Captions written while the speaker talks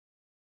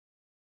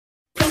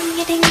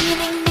Hey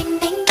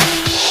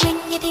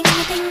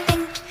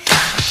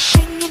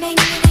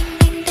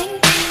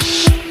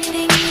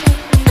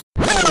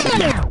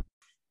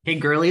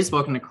girlies,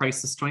 welcome to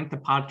Crisis Joint, the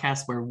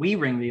podcast where we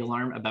ring the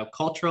alarm about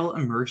cultural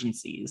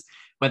emergencies.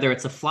 Whether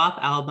it's a flop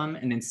album,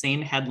 an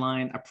insane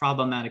headline, a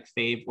problematic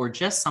fave, or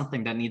just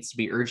something that needs to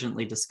be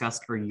urgently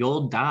discussed or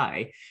you'll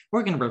die,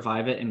 we're going to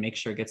revive it and make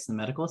sure it gets the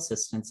medical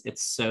assistance it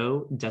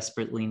so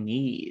desperately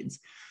needs.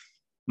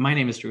 My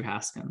name is Drew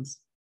Haskins.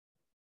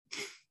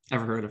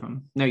 Ever heard of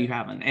him? No, you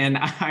haven't. And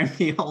I'm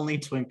the only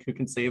twink who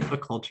can save a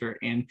culture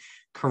in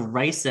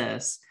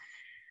crisis.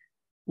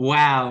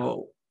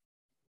 Wow.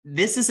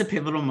 This is a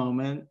pivotal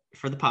moment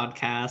for the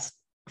podcast.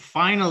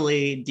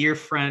 Finally, dear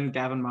friend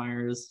Gavin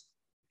Myers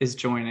is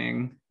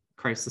joining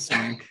Crisis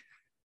Twink.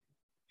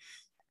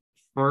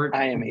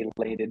 I am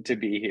elated to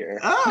be here.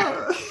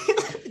 Oh,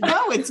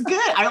 no, it's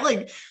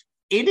good.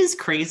 It is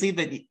crazy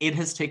that it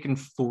has taken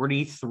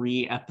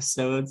 43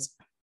 episodes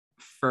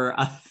for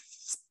us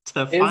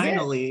to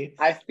finally.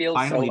 I feel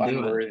finally so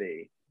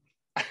unworthy.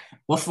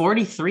 Well,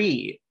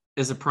 43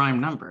 is a prime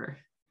number.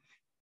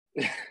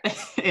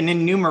 And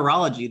in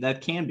numerology,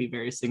 that can be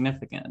very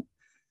significant.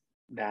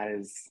 That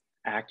is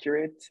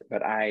accurate,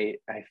 but I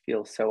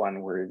feel so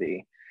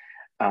unworthy.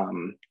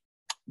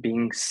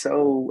 Being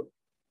so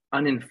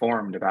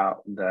uninformed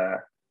about the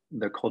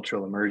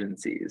cultural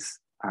emergencies.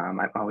 I'm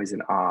always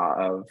in awe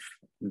of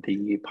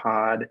the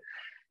pod.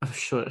 Oh,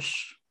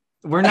 shush.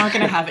 We're not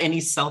going to have any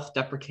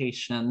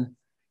self-deprecation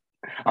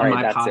on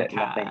my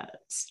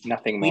podcast.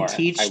 Nothing more. We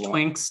teach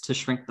twinks to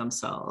shrink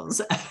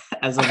themselves,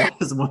 as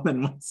a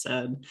woman once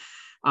said.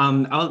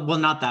 Well,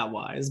 not that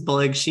wise, but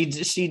like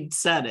she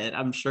said it.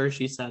 I'm sure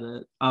she said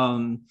it.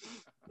 No,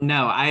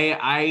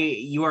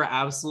 you are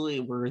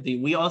absolutely worthy.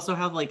 We also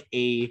have like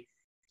a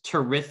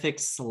terrific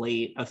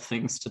slate of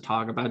things to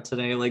talk about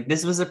today. Like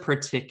this was a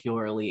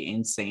particularly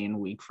insane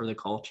week for the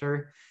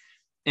culture,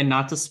 and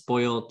not to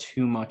spoil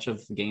too much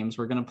of the games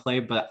we're going to play,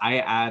 but I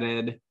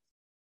added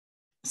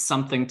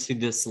something to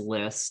this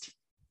list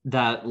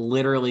that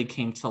literally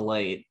came to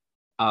light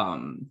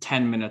 10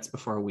 minutes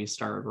before we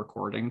started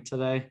recording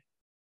today,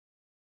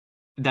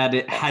 that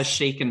it has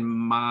shaken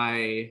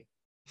my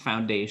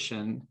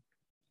foundation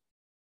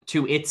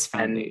to its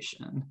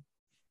foundation.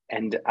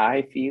 And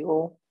I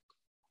feel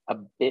a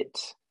bit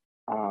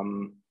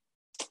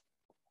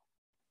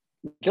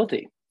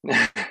guilty.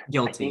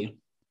 Guilty.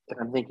 If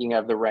I'm thinking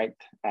of the right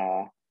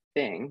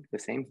thing, the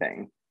same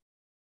thing.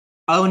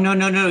 Oh, no,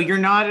 you're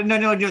not.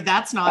 No,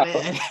 that's not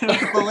it.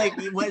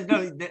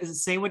 But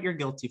say what you're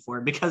guilty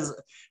for, because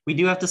we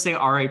do have to say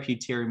R.I.P.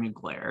 Thierry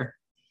Mugler.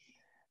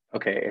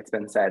 Okay, it's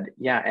been said.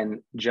 Yeah,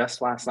 and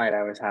just last night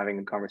I was having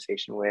a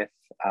conversation with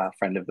a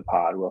friend of the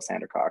pod, Will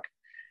Sandercock,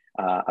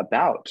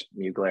 about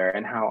Mugler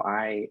and how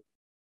I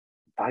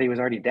thought he was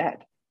already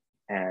dead.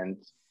 And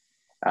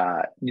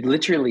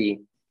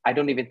literally, I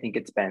don't even think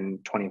it's been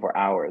 24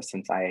 hours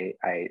since I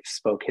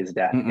spoke his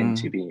death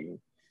into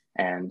being.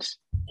 And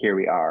here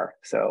we are.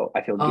 So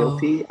I feel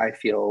guilty. I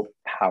feel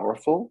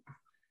powerful.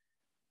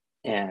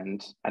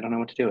 And I don't know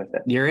what to do with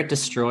it. You're a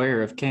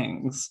destroyer of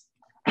kings.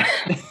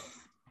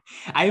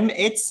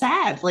 It's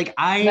sad. Like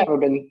I've never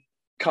been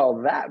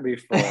called that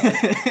before.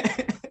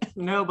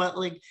 No, but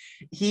like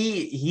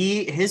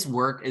his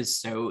work is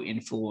so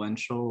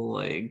influential.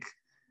 Like,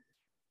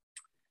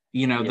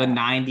 the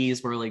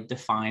 90s were like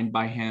defined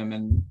by him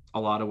in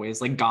a lot of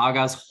ways. Like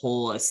Gaga's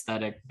whole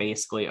aesthetic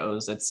basically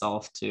owes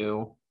itself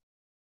to.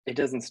 It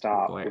doesn't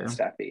stop Mugler. With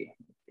Steffi.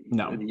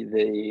 No,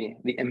 the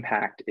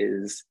impact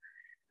is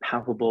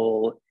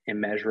palpable,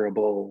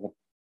 immeasurable,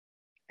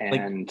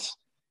 and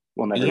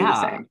will never be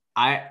the same.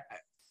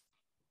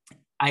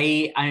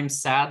 I'm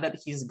sad that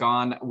he's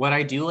gone. What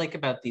I do like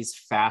about these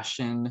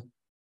fashion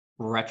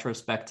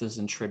retrospectives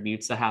and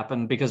tributes that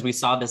happen, because we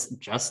saw this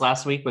just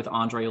last week with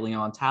Andre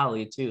Leon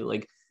Talley too.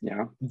 Like,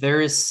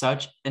 there is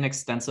such an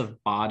extensive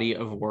body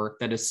of work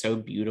that is so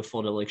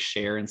beautiful to like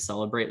share and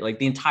celebrate. Like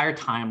the entire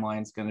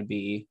timeline is going to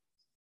be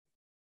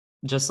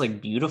just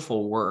like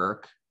beautiful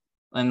work.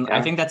 And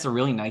I think that's a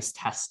really nice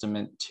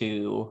testament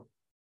to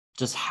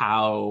just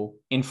how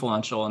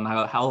influential and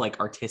how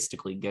like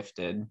artistically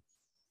gifted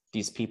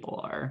these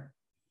people are.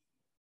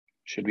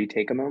 Should we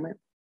take a moment?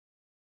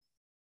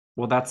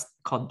 Well, that's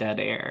called dead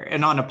air.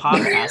 And on a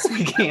podcast,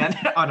 we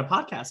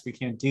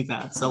can't do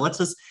that. So let's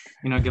just,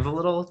 give a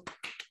little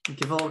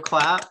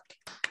clap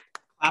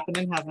it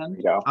in heaven.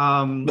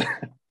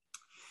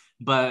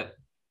 But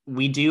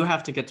we do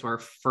have to get to our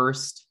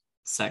first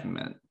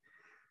segment.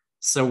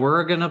 So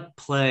we're going to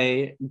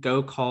play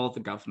Go Call the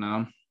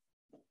Governor.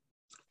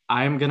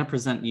 I am going to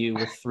present you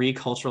with 3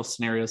 cultural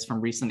scenarios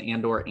from recent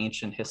and/or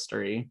ancient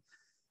history.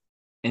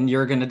 And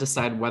you're going to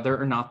decide whether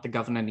or not the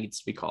governor needs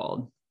to be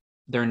called.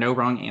 There are no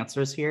wrong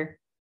answers here,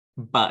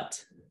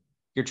 but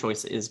your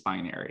choice is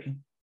binary.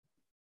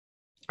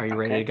 Are you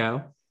ready to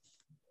go?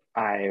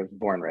 I'm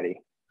born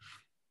ready.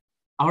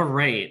 All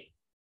right.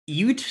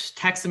 You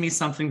texted me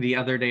something the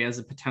other day as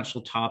a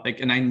potential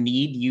topic, and I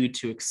need you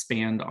to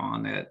expand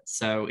on it.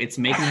 So it's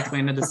making its way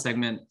into the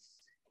segment.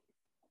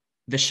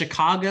 The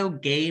Chicago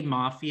gay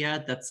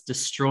mafia that's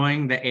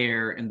destroying the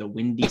air in the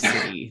Windy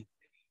City.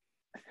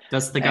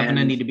 Does the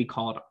governor need to be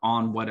called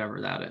on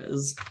whatever that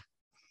is?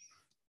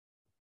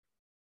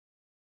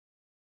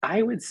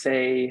 I would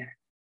say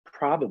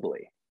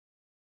probably.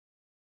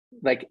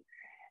 Like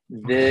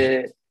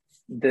the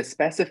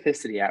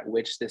specificity at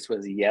which this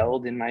was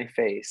yelled in my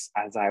face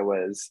as I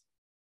was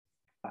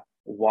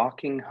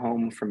walking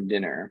home from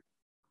dinner,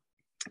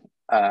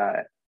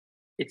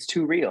 it's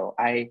too real.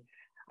 I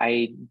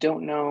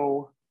don't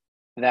know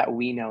that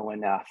we know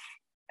enough,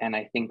 and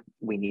I think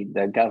we need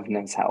the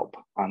governor's help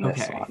on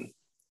this one.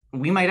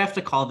 We might have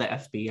to call the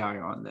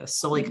FBI on this.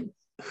 So, like,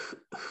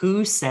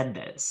 who said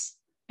this?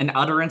 An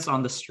utterance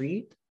on the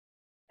street?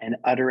 An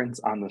utterance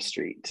on the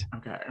street.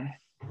 Okay.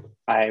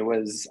 I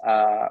was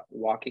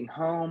walking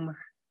home,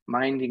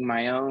 minding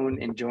my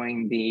own,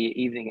 enjoying the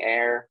evening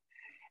air,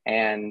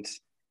 and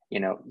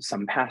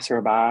some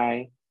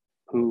passerby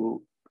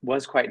who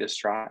was quite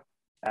distraught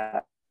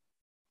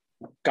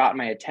got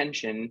my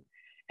attention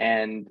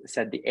and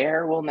said the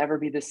air will never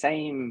be the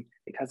same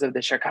because of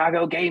the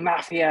Chicago gay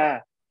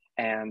mafia.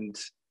 And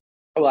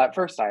well, at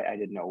first I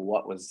didn't know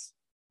what was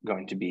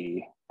going to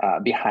be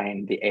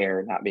behind the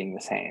air not being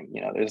the same.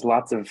 There's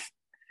lots of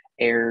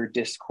air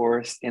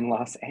discourse in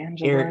Los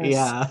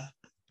Angeles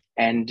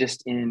and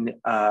just in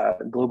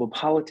global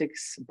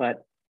politics,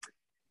 but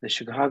the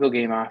Chicago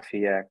gay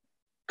mafia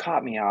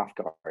caught me off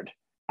guard.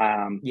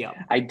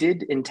 I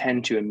did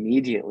intend to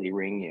immediately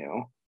ring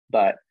you,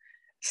 but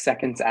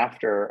seconds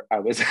after I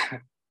was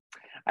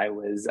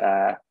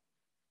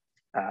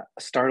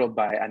startled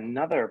by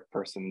another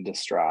person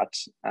distraught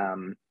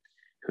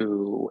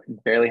who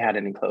barely had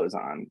any clothes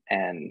on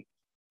and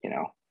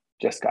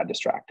just got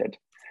distracted.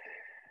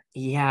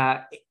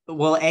 Yeah,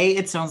 well,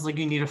 it sounds like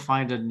you need to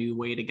find a new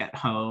way to get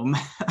home,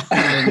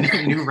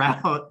 a new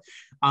route,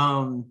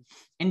 and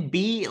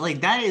B,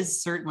 like, that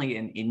is certainly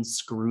an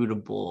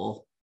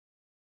inscrutable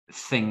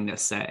thing to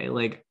say.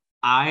 Like,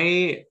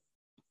 I'm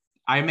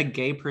a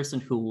gay person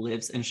who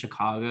lives in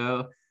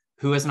Chicago,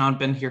 who has not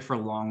been here for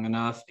long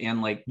enough,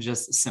 and like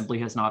just simply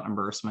has not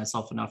immersed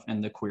myself enough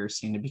in the queer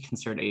scene to be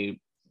considered a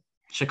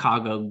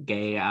Chicago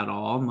gay at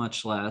all,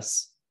 much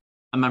less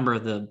a member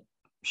of the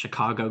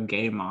Chicago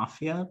gay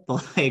mafia.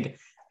 But like,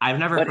 I've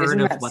never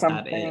heard of what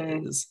that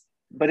is.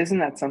 But isn't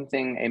that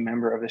something a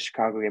member of the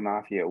Chicago gay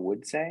mafia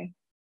would say?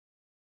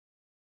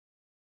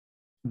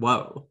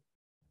 Whoa.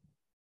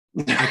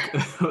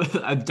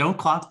 Don't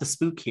clock the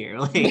spook here.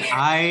 Like,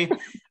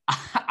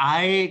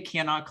 I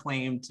cannot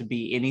claim to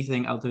be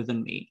anything other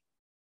than me,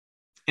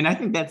 and I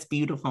think that's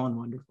beautiful and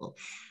wonderful.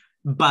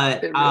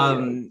 But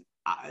really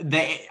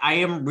I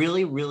am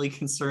really, really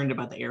concerned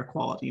about the air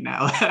quality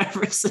now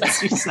ever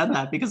since you said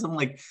that, because I'm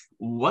like,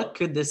 what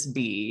could this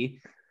be?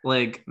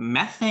 Like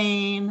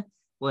methane,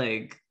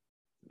 like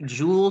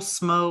jewel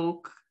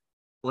smoke,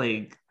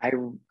 like I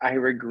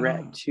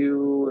regret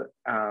to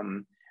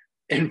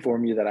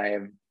inform you that I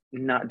have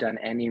not done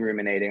any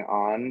ruminating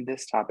on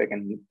this topic,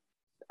 and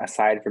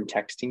aside from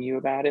texting you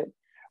about it,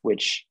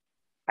 which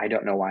I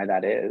don't know why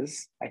that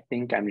is. I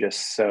think I'm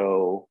just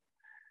so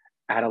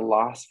at a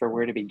loss for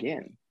where to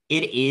begin.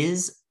 It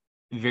is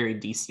very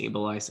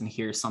destabilizing to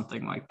hear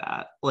something like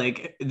that.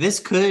 Like, this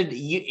could,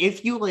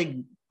 if you like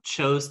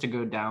chose to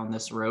go down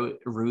this route,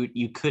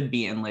 you could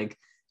be in like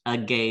a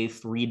gay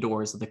Three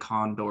Doors of the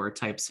Condor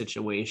type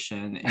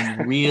situation,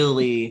 and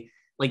really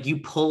like you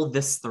pull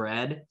this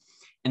thread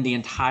and the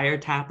entire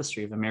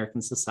tapestry of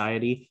American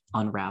society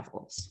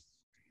unravels.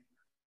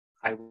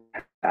 I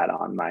have that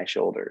on my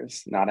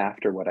shoulders, not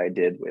after what I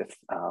did with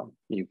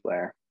you,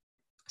 Blair.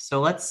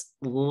 So let's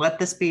let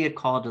this be a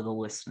call to the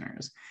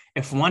listeners.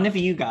 If one of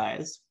you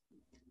guys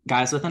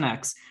with an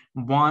X,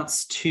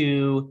 wants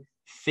to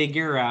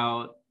figure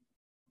out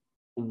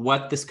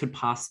what this could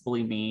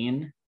possibly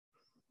mean,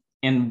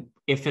 and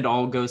if it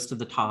all goes to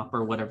the top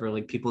or whatever,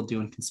 like people do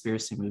in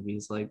conspiracy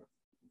movies, like,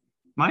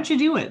 why don't you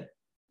do it?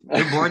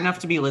 You're bored enough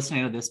to be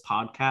listening to this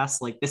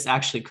podcast. Like, this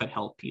actually could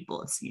help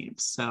people, it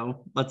seems.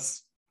 So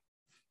let's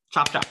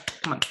chop.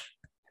 Come on.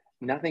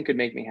 Nothing could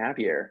make me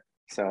happier.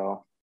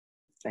 So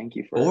thank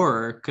you for.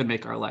 Or could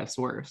make our lives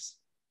worse.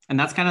 And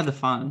that's kind of the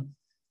fun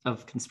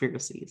of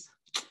conspiracies.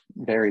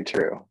 Very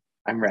true.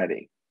 I'm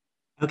ready.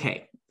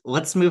 Okay,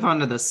 let's move on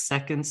to the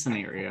second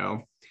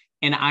scenario.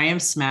 And I am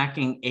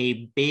smacking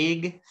a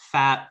big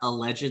fat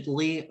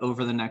allegedly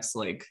over the next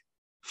like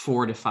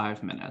 4 to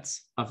 5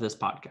 minutes of this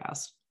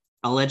podcast.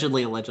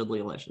 Allegedly.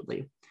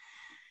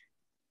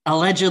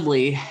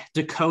 Allegedly,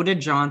 Dakota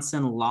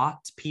Johnson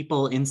locked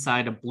people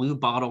inside a Blue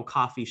Bottle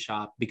coffee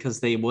shop because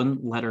they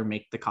wouldn't let her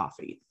make the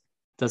coffee.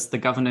 Does the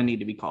governor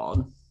need to be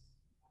called?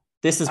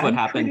 This is what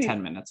happened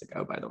 10 minutes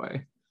ago, by the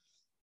way.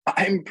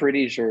 I'm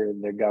pretty sure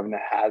the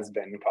governor has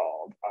been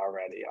called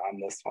already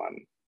on this one.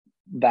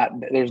 That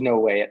there's no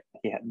way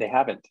they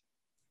haven't.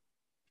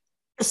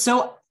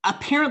 So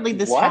apparently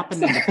this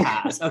happened in the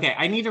past. Okay,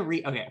 I need to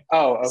read. Okay.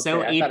 Oh, okay.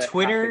 So a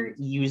Twitter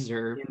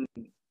user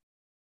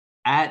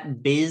at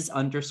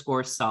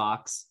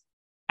biz_socks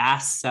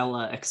asked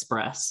Sella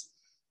Express.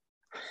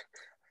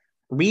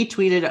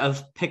 retweeted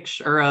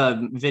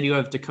a video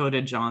of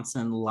Dakota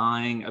Johnson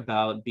lying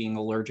about being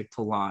allergic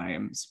to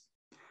limes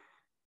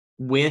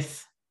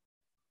with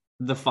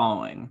the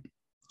following: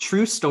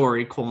 true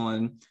story,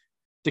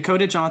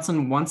 Dakota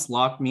Johnson once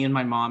locked me and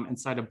my mom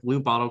inside a Blue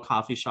Bottle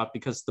coffee shop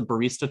because the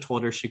barista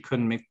told her she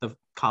couldn't make the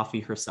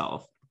coffee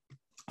herself.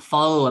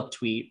 Follow-up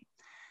tweet: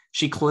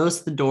 she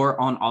closed the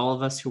door on all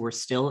of us who were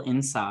still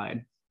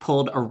inside,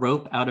 pulled a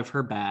rope out of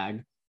her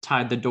bag,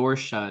 tied the door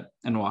shut,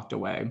 and walked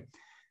away.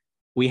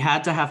 We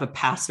had to have a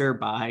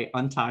passerby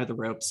untie the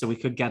rope so we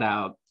could get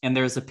out. And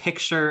there's a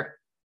picture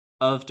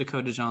of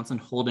Dakota Johnson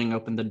holding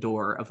open the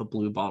door of a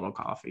Blue Bottle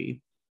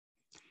coffee.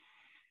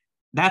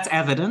 That's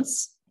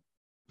evidence.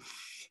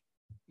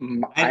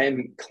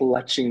 I'm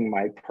clutching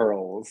my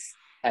pearls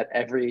at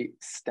every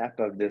step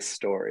of this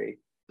story.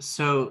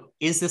 So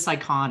is this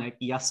iconic?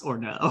 Yes or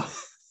no?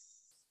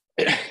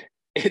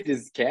 It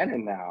is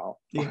canon now.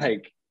 Yeah.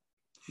 Like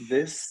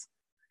this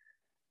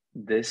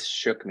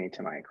shook me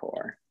to my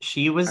core.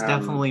 She was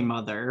definitely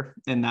mother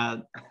in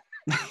that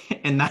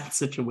in that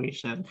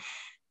situation.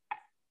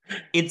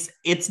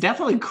 It's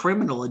definitely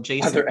criminal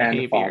adjacent Mother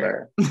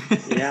behavior. and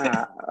father.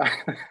 Yeah.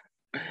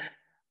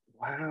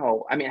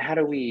 Wow. I mean, how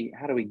do we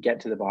get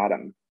to the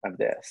bottom of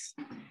this?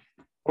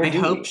 I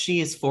hope she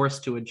is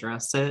forced to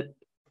address it,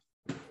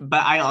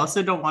 but I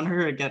also don't want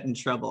her to get in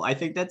trouble. I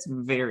think that's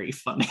very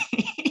funny.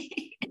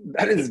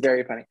 That is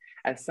very funny.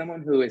 As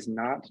someone who is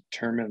not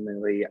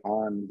terminally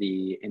on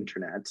the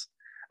internet,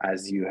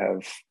 as you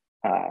have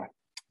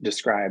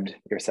described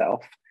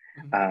yourself,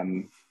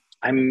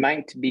 I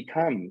might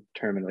become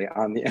terminally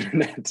on the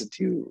internet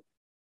to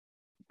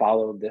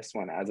follow this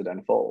one as it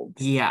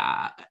unfolds.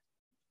 Yeah.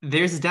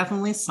 There's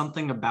definitely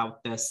something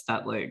about this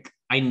that like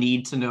I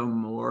need to know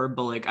more,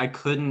 but like I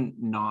couldn't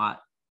not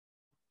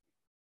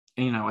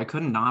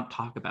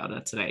talk about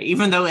it today,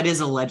 even though it is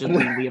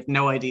allegedly, we have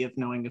no idea of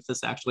knowing if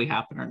this actually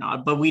happened or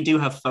not. But we do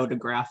have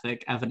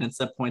photographic evidence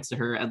that points to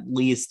her at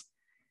least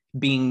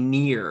being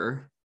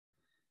near.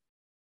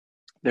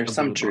 There's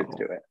some truth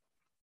to it.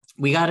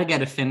 We got to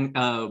get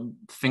a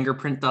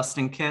fingerprint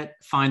dusting kit,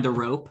 find the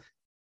rope,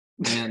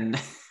 and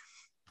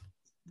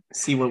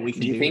see what we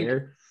can do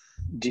here.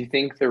 Do you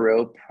think the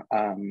rope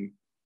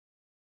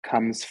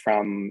comes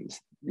from,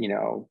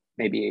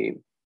 maybe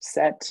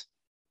set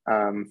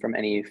from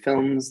any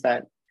films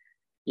that,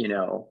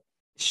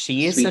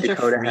 she is such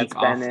Dakota a freak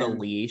off the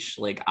leash.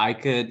 Like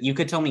you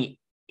could tell me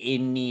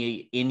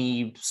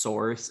any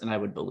source and I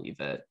would believe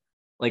it.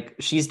 Like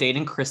she's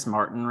dating Chris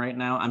Martin right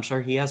now. I'm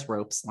sure he has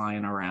ropes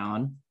lying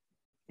around.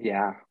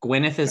 Yeah.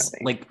 Gwyneth is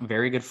like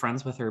very good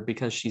friends with her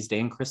because she's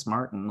dating Chris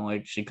Martin.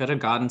 Like she could have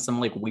gotten some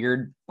like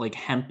weird like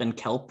hemp and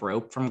kelp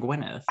rope from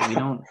Gwyneth.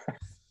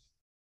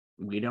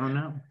 We don't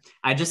know.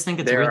 I just think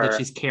it's weird that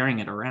she's carrying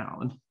it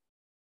around.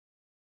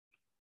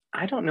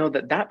 I don't know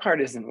that part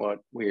isn't what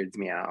weirds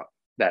me out,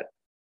 that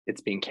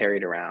it's being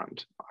carried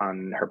around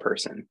on her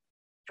person.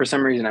 For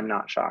some reason, I'm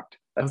not shocked.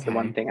 That's the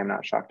one thing I'm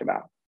not shocked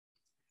about.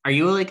 Are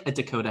you like a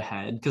Dakota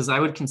head? Because I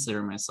would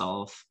consider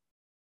myself.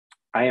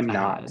 I am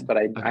not, but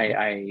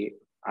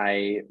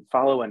I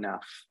follow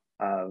enough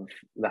of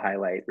the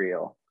highlight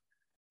reel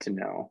to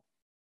know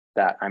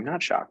that I'm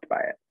not shocked by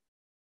it.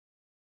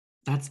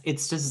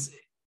 It's just,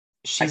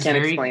 I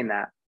can't explain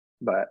that,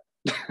 but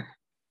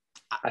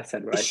I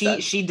said what I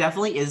said. She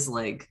definitely is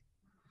like,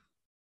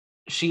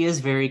 she is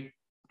very,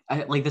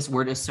 like this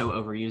word is so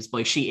overused, but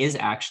like she is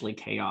actually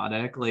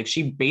chaotic. Like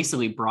she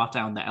basically brought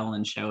down the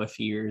Ellen show a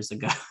few years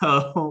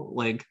ago,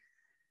 like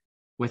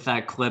with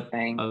that clip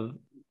of.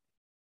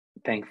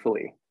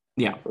 Thankfully.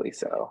 Yeah.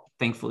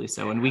 Thankfully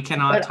so. And we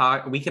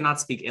cannot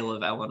speak ill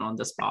of Ellen on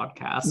this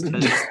podcast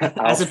because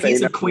as a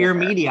piece of queer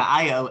media,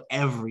 I owe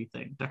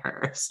everything to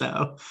her.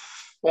 So,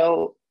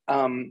 well,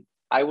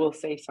 I will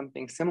say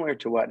something similar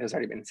to what has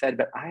already been said,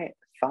 but I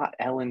thought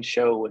Ellen's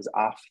show was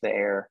off the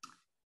air.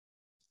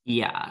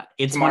 Yeah,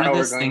 it's one of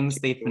those things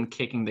they've been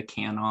kicking the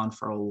can on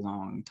for a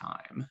long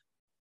time.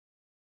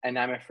 And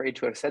I'm afraid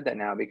to have said that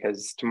now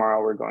because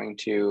tomorrow we're going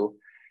to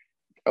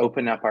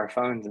open up our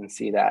phones and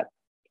see that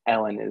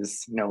Ellen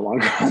is no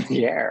longer on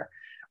the air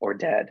or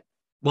dead.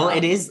 Well,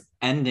 it is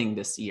ending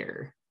this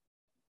year.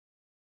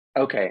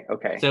 Okay.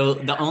 So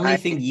the only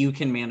thing you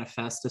can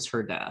manifest is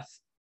her death.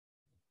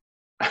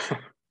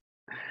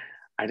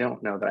 I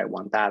don't know that I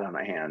want that on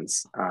my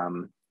hands.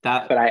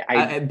 But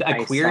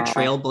a queer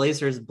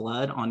trailblazer's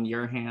blood on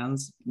your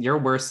hands, you're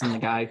worse than the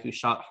guy who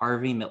shot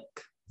Harvey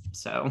Milk.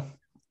 So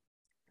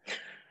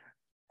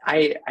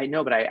I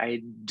know, but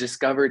I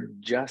discovered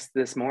just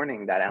this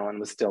morning that Ellen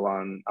was still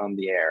on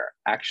the air.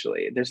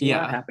 Actually, there's a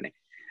lot happening.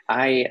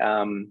 I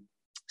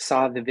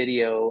saw the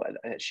video.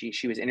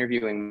 She was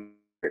interviewing,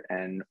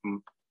 and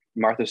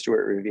Martha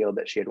Stewart revealed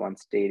that she had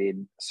once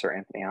dated Sir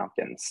Anthony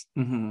Hopkins.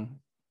 Mm-hmm.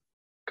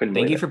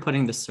 Thank you for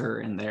putting the "sir"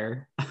 in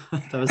there.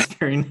 That was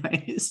very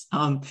nice.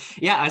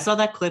 Yeah, I saw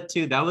that clip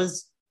too. That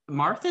was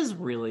Martha's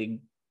really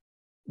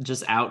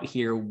just out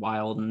here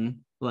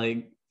wilding.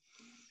 Like,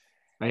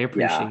 I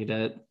appreciate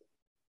it.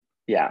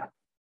 Yeah,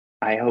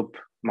 I hope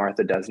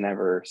Martha does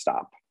never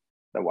stop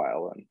the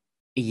wilding.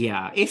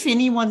 Yeah, if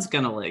anyone's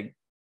gonna like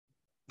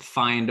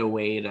find a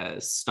way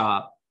to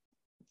stop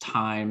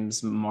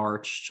time's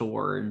march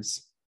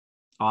towards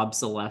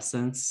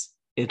obsolescence,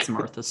 it's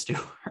Martha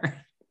Stewart.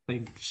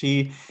 Like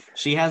she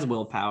has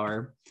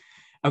willpower.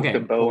 with a Okay,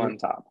 bow on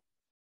top.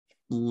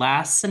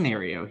 last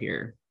scenario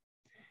here.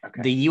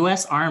 Okay. The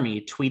US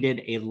Army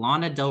tweeted a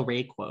Lana Del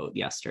Rey quote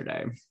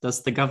yesterday.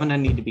 Does the governor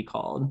need to be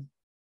called?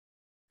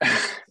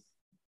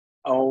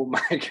 Oh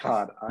my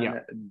God, Yeah.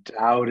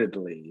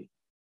 undoubtedly.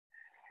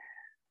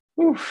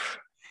 Oof.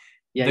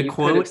 Yeah, The you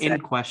could have quote in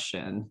said,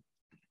 question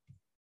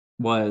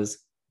was,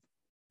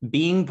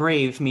 being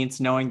brave means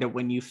knowing that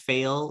when you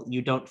fail,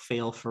 you don't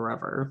fail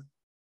forever.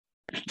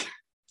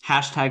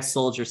 Hashtag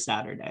Soldier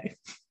Saturday.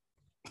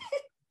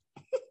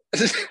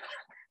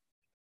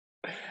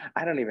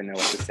 I don't even know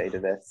what to say to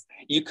this.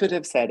 You could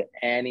have said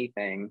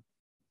anything,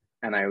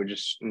 and I would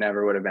just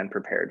never would have been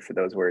prepared for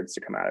those words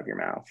to come out of your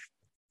mouth.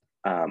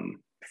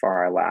 For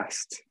our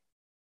last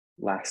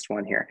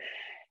one here,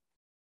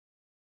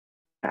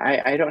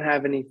 I don't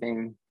have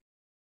anything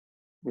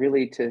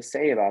really to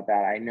say about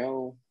that. I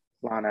know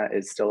Lana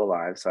is still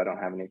alive, so I don't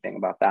have anything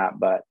about that.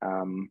 But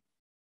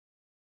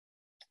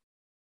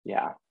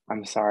yeah,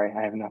 I'm sorry,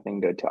 I have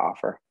nothing good to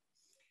offer.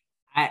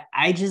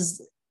 I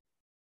just,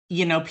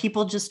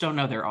 people just don't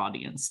know their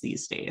audience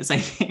these days, I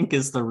think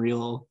is the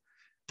real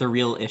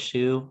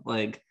issue.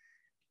 Like,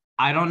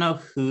 I don't know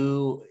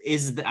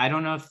I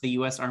don't know if the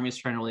US Army is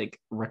trying to like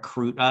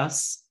recruit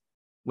us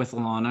with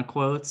Lana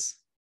quotes.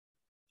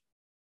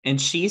 And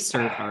she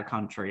served our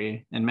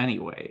country in many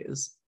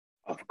ways.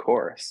 Of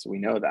course, we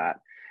know that.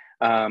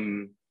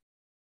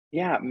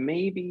 Yeah,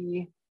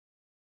 maybe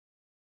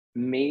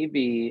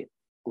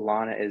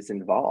Lana is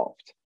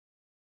involved.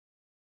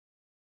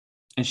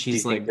 And Do you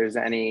she's think like, there's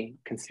any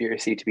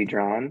conspiracy to be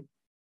drawn?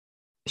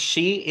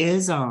 she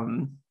is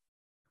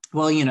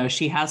well,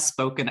 she has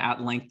spoken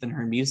at length in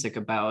her music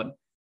about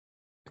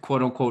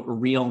quote unquote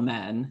real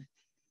men.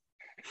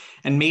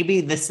 And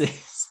maybe this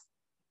is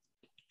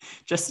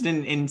just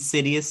an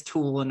insidious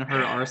tool in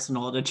her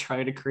arsenal to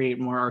try to create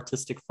more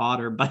artistic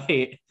fodder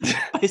by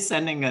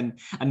sending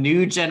a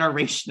new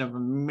generation of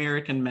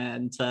American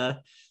men to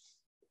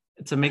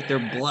make their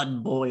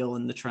blood boil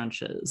in the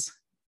trenches.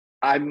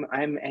 I'm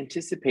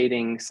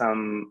anticipating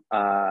some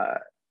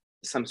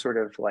sort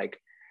of like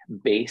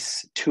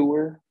base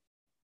tour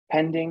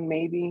pending.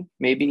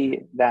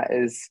 Maybe that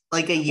is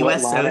Like a what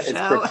USO Lana is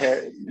show.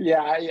 prepared.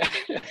 Yeah,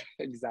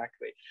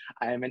 exactly.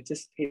 I am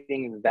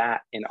anticipating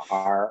that in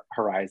our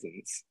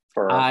horizons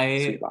for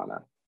Sweet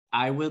Lana.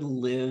 I would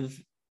live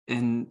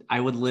and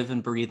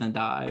breathe and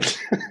die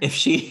if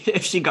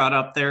she got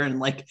up there and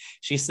like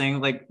she sang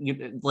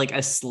like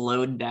a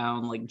slowed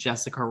down like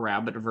Jessica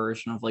Rabbit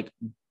version of like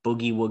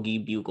Boogie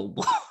Woogie Bugle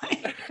Boy.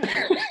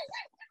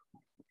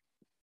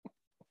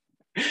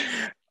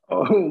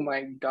 Oh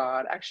my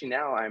God. Actually,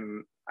 now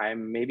I'm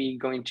maybe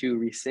going to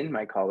rescind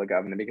my call to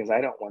governor because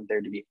I don't want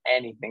there to be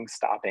anything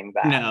stopping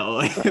that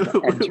No,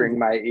 from entering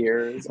my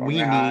ears or we my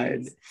need.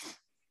 eyes.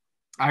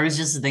 I was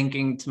just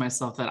thinking to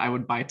myself that I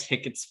would buy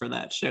tickets for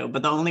that show,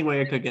 but the only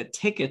way I could get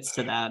tickets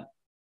to that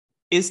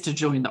is to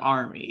join the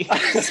army.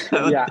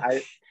 So Yeah,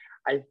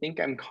 I think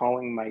I'm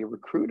calling my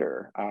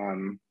recruiter.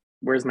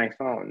 Where's my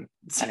phone?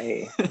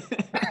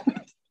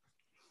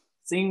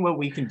 Seeing what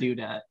we can do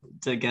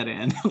to get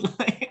in.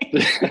 Like,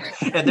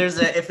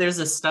 if there's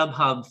a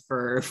StubHub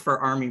for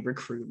army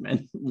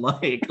recruitment,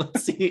 like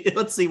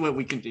let's see what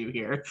we can do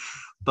here.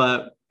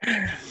 But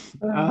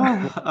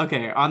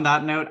okay, on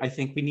that note, I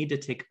think we need to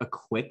take a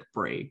quick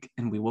break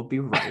and we will be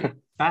right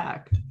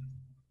back.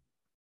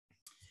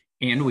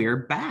 And we are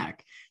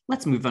back.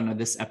 Let's move on to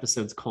this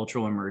episode's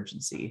cultural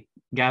emergency.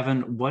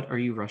 Gavin, what are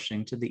you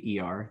rushing to the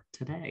ER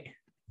today?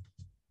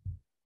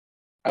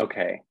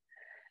 Okay.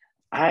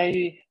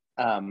 I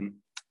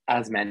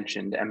as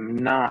mentioned, am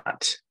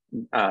not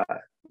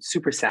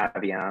super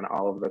savvy on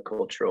all of the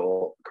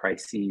cultural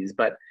crises,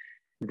 but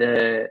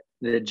the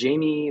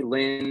Jamie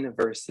Lynn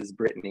versus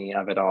Britney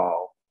of it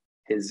all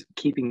is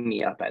keeping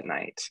me up at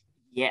night.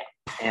 Yeah.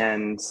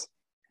 And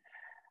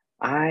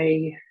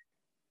I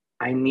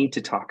need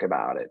to talk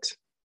about it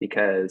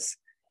because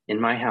in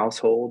my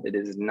household, it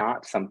is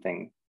not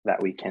something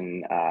that we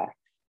can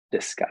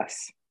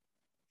discuss.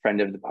 Friend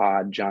of the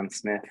pod, John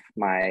Smith,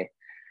 my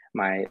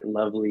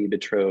lovely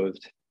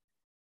betrothed,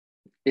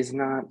 is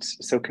not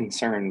so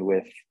concerned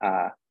with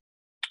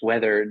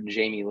whether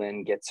Jamie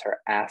Lynn gets her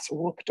ass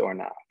whooped or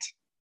not.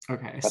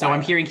 Okay, but so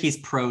I'm hearing he's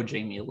pro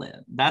Jamie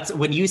Lynn. That's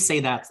when you say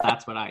that's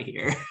what I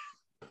hear.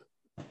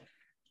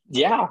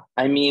 Yeah,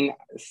 I mean,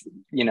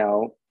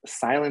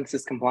 silence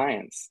is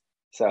compliance.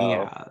 So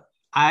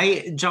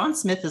yeah, John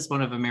Smith is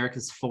one of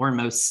America's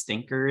foremost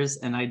stinkers,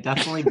 and I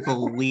definitely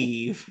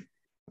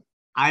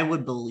I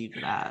would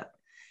believe that.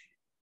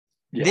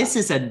 Yeah. This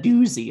is a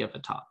doozy of a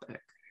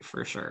topic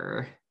for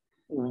sure.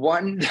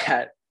 One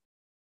that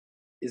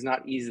is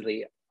not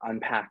easily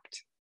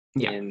unpacked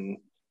in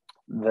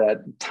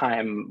the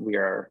time we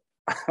are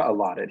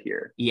allotted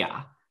here.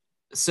 Yeah.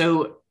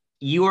 So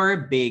you are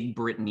a big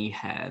Britney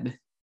head.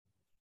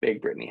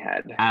 Big Britney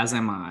head. As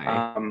am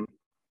I.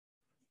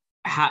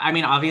 I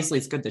mean, obviously,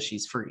 it's good that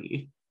she's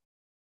free.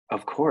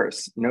 Of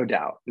course, no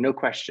doubt, no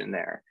question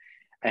there.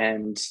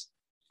 And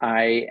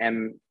I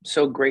am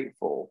so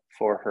grateful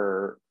for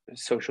her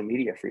social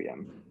media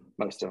freedom,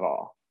 most of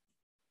all.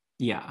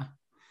 Yeah.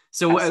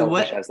 So as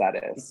selfish as that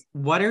is.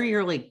 What are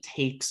your like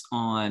takes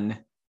on?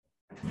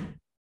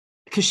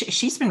 Because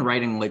she's been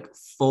writing like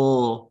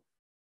full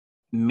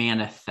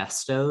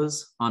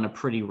manifestos on a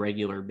pretty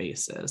regular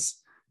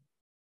basis,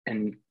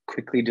 and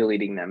quickly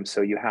deleting them.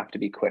 So you have to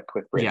be quick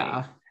with Britney.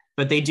 Yeah,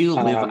 but they do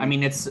live. I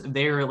mean,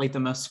 they're like the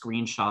most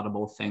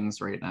screenshotable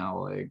things right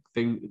now. Like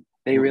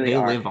they really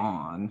live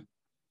on.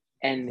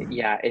 And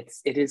yeah,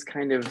 it is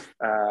kind of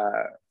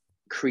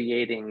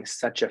creating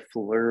such a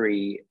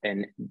flurry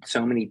and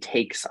so many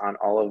takes on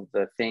all of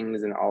the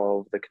things and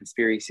all of the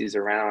conspiracies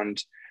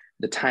around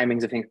the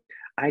timings of things.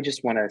 I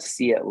just want to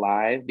see it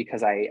live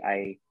because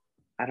I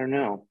don't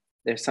know.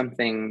 There's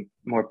something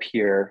more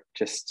pure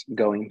just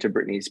going to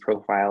Britney's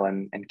profile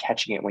and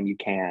catching it when you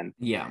can.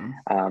 Yeah.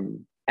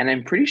 And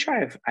I'm pretty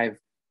sure I've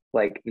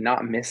like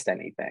not missed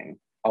anything,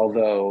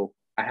 although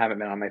I haven't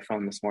been on my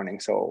phone this morning,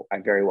 so I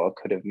very well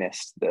could have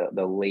missed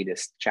the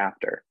latest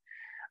chapter.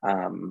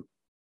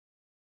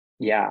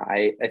 Yeah,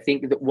 I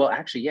think that, well,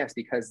 actually, yes,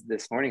 because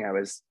this morning I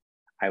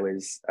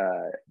was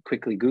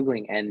quickly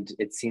Googling, and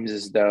it seems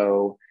as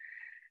though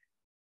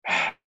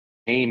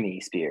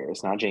Amy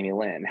Spears, not Jamie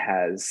Lynn,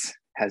 has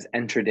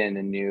entered in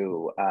a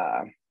new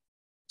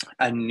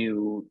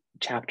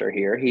chapter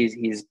here.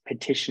 He's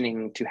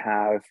petitioning to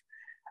have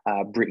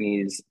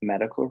Britney's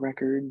medical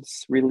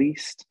records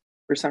released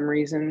for some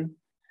reason.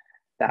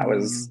 That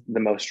was the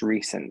most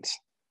recent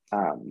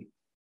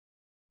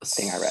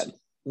thing I read.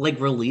 Like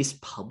released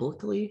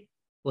publicly?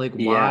 Like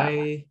why?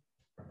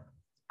 Yeah.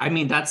 I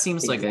mean, that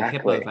seems like a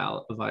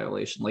HIPAA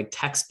violation, like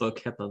textbook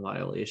HIPAA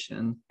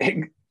violation.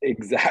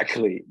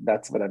 Exactly.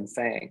 That's what I'm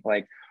saying.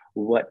 Like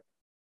what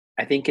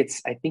I think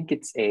it's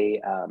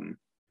a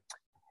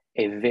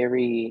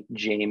very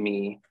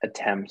Jamie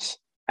attempt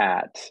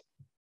at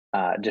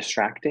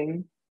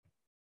distracting.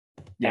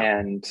 Yeah.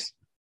 And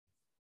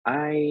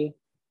I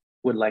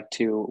would like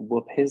to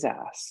whoop his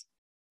ass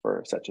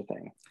for such a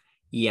thing.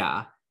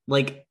 Yeah.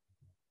 Like,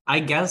 I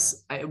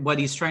guess what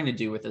he's trying to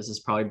do with this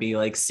is probably be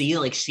like, see,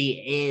 like she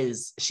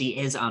is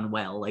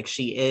unwell. Like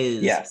she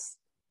is. Yes.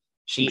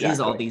 She is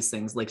all these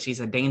things. Like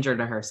she's a danger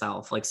to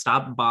herself. Like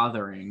stop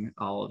bothering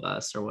all of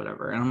us or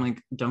whatever. And I'm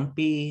like, don't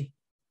be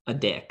a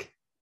dick.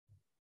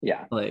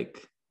 Yeah.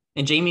 Like,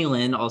 and Jamie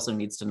Lynn also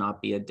needs to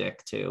not be a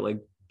dick too. Like,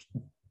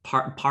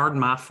 pardon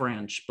my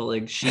French, but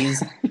like she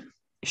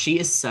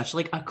is such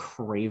like a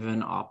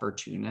craven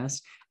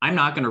opportunist. I'm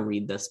not going to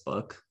read this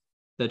book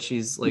that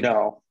she's like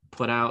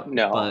put out.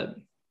 No, but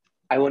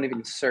I won't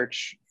even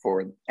search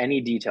for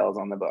any details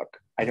on the book.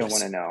 I don't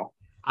want to know.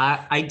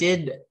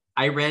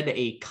 I read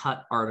a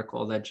cut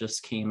article that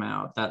just came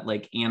out that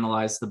like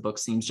analyzed the book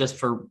scenes just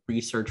for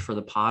research for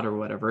the pod or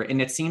whatever.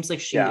 And it seems like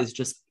she is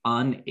just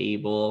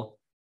unable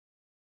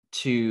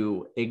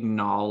to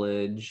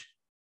acknowledge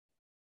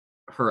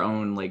her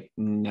own like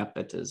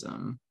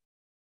nepotism.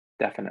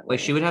 Definitely. Like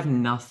she would have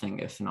nothing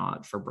if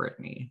not for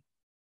Britney.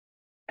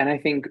 And I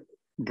think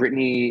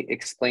Britney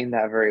explained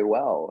that very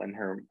well in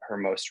her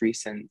most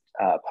recent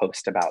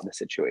post about the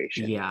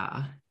situation.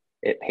 Yeah.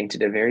 It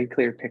painted a very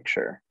clear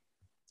picture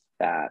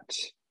that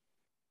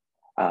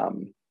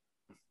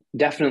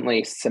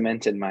definitely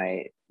cemented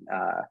my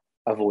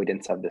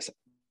avoidance of this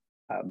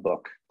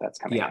book that's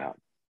coming out.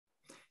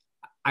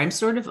 I'm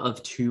sort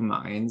of two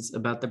minds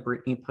about the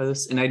Britney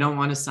post, and I don't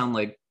want to sound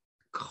like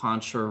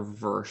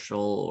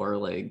controversial or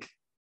like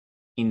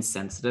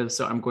insensitive,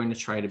 so I'm going to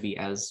try to be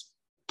as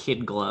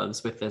kid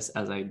gloves with this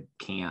as I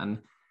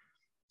can.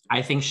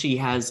 I think she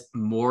has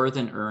more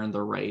than earned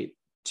the right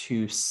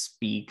to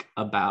speak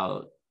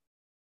about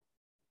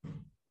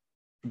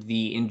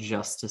the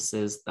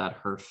injustices that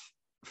her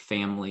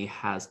family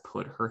has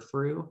put her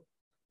through,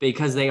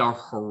 because they are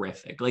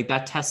horrific. Like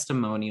that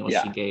testimonial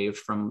she gave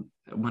from,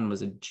 when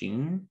was it,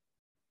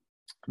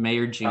 May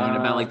or June,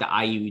 about like the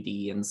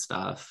IUD and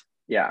stuff.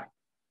 Yeah.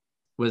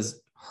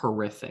 Was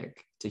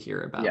horrific to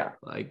hear about. Yeah.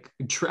 Like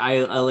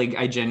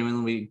I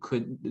genuinely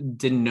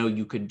didn't know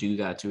you could do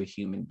that to a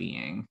human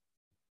being.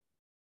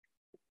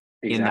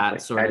 Exactly. In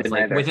that sort of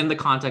like within the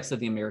context of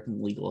the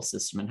American legal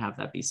system, and have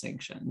that be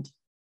sanctioned.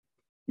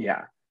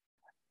 Yeah.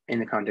 In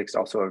the context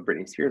also of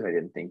Britney Spears, I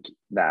didn't think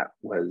that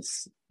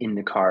was in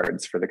the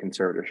cards for the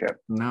conservatorship.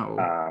 No.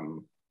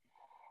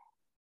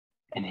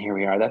 And here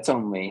we are. That's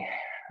only,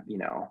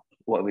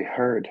 what we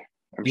heard.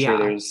 I'm sure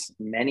there's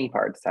many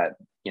parts that,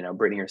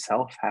 Britney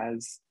herself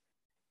has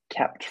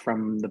kept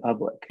from the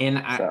public. And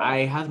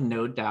I have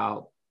no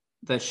doubt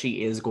that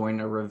she is going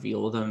to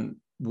reveal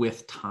them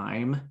with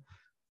time.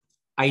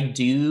 I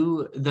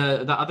do.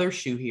 The other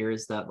shoe here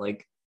is that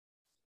like,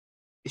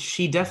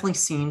 she definitely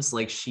seems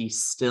like she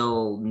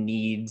still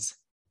needs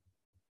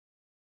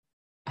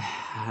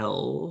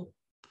help.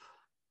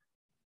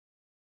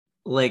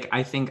 Like,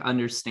 I think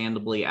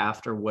understandably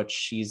after what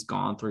she's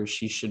gone through,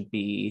 she should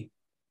be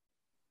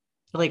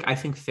like I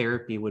think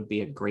therapy would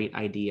be a great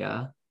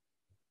idea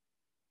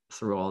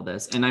through all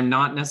this. And I'm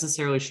not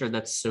necessarily sure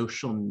that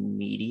social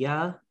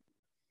media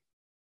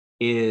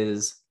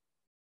is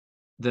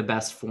the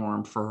best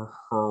form for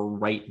her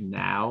right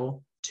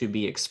now to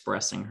be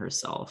expressing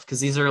herself, because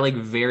these are like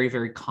very,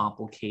 very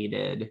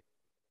complicated,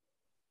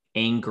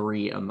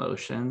 angry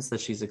emotions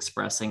that she's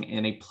expressing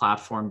in a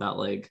platform that,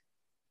 like,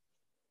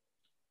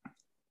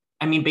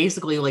 I mean,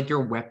 basically, like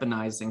you're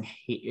weaponizing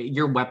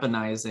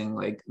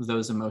like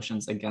those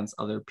emotions against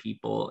other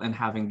people and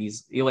having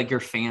these, like, your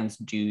fans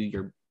do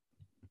your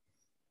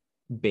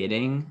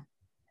bidding.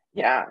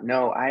 Yeah,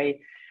 no, I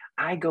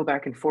go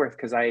back and forth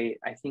because I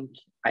think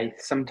I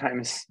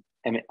sometimes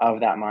am of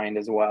that mind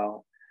as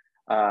well.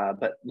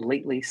 But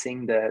lately,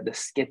 seeing the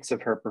skits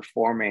of her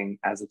performing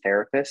as a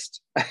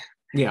therapist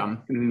Yeah.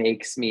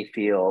 makes me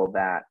feel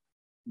that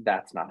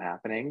that's not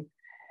happening,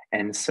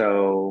 and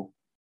so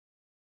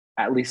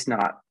at least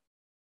not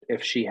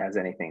if she has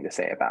anything to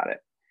say about it.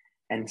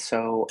 And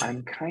so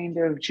I'm kind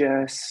of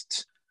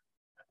just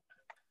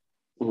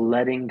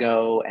letting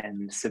go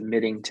and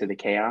submitting to the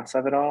chaos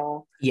of it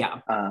all. Yeah.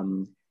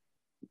 Um,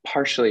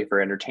 Partially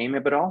for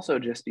entertainment, but also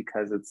just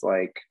because it's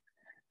like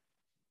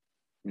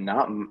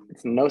not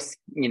it's no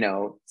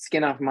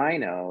skin off my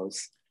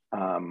nose.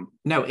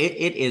 No,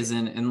 it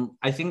isn't. And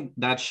I think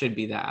that should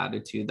be the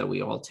attitude that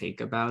we all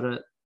take about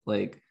it.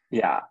 Like,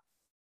 Yeah,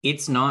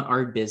 it's not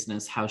our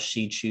business how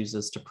she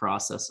chooses to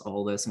process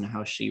all this and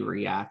how she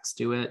reacts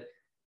to it.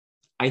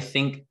 I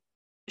think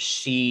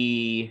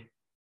she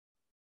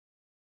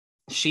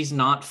she's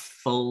not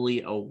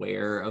fully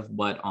aware of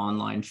what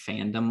online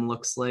fandom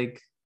looks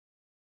like.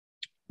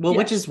 Well,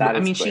 which yes, is, that I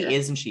is mean, she clear.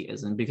 is and she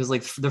isn't, because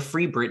like the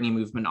Free Britney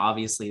movement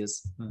obviously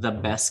is the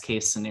best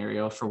case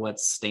scenario for what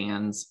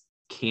stans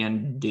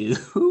can do.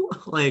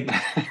 Like,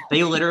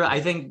 they literally,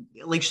 I think,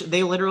 like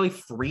they literally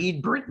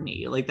freed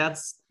Britney. Like,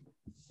 that's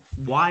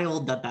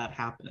wild that that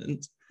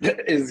happened.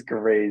 That is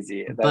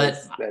crazy. But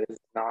That is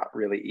not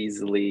really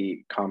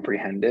easily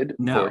comprehended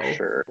for no,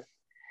 sure.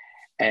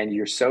 And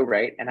you're so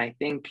right. And I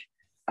think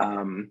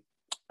um,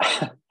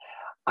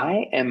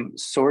 I am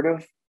sort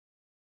of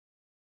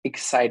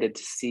excited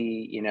to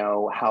see,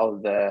 how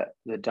the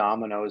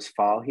dominoes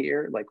fall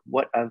here. Like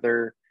what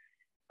other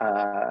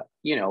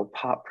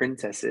pop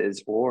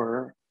princesses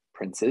or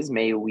princes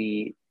may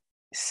we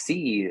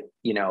see,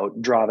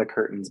 draw the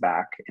curtains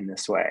back in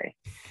this way.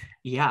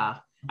 yeah.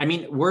 I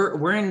mean,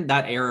 we're in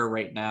that era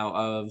right now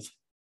of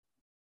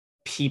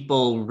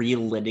people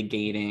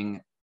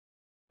relitigating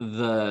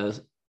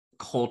the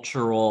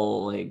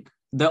cultural, like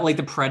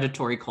the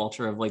predatory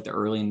culture of like the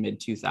early and mid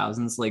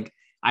 2000s. Like,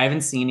 I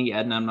haven't seen it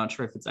yet and I'm not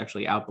sure if it's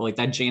actually out, but like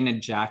that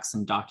Janet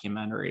Jackson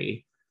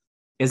documentary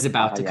is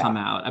about to Yeah. come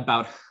out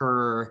about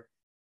her,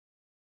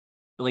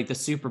 like the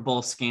Super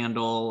Bowl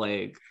scandal,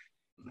 like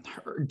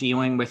her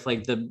dealing with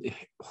like the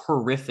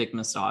horrific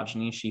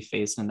misogyny she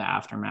faced in the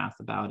aftermath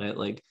about it.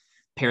 Like,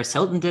 Paris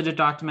Hilton did a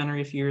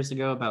documentary a few years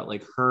ago about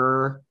like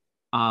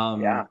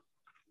Yeah.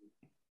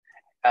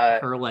 her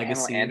Pamela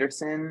legacy.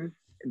 Anderson,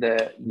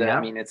 the I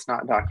Yep. mean, it's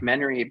not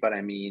documentary, but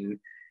I mean,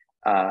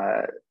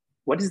 uh,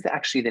 what is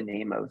actually the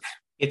name of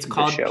It's the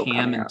called show Pam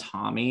coming and out?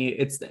 Tommy.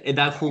 It's that Pam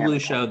Hulu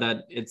and show Tommy.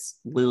 that it's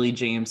Lily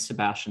James,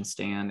 Sebastian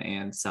Stan,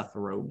 and Seth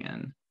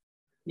Rogen are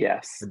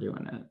Yes,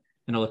 doing it,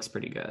 and it looks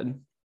pretty good.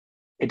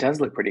 it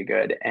does look pretty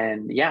good,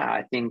 and yeah,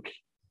 I think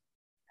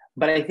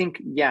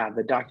yeah,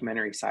 the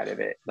documentary side of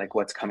it, like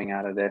what's coming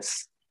out of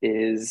this,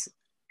 is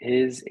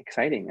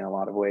exciting in a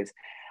lot of ways.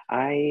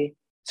 I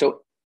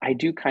so I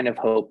do kind of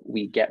hope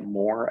we get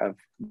more of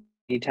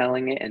me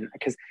telling it, and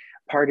because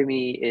part of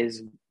me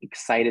is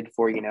excited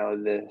for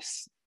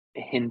this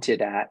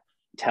hinted at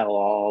tell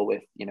all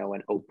with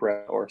an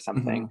Oprah or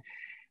something.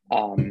 Mhm.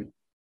 Um,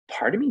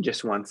 Part of me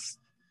just wants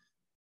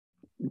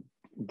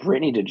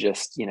Brittany to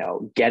just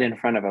get in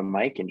front of a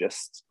mic and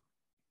just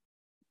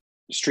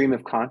stream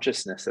of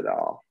consciousness it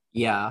all.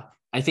 Yeah,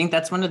 I think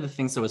that's one of the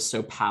things that was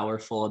so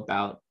powerful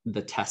about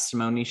the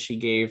testimony she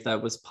gave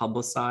that was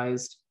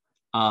publicized.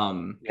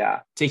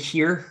 Yeah, To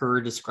hear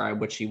her describe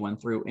what she went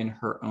through in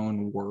her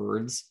own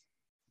words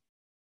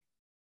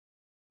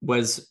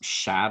was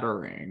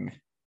shattering.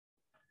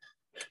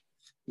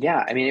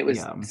 yeah, I mean, it was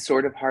Yeah.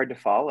 sort of hard to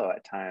follow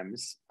at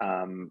times,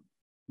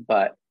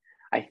 but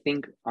I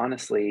think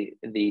honestly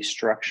the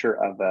structure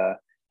of a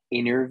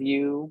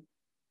interview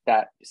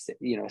that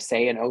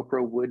say an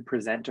Oprah would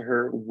present to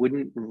her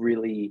wouldn't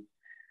really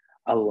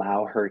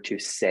allow her to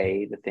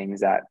say the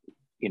things that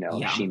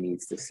Yeah. she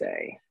needs to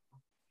say.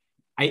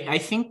 I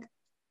think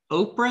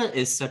Oprah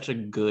is such a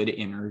good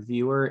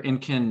interviewer and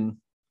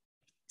can,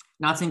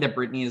 not saying that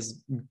Britney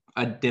is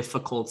a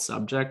difficult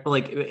subject, but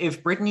like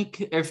if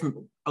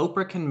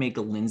Oprah can make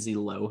Lindsay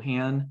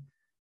Lohan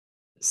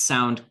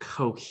sound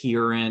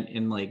coherent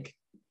and like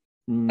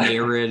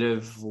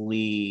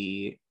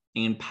narratively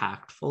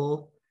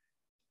impactful,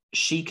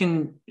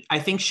 I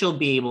think she'll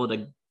be able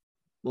to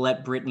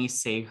let Britney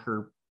say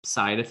her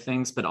side of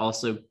things, but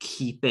also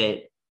keep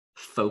it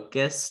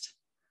focused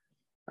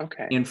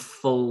Okay. and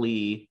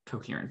fully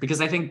coherent.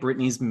 Because I think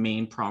Britney's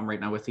main problem right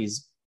now with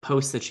these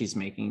posts that she's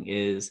making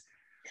is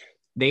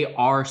they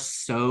are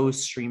so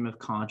stream of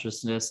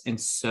consciousness and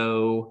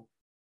so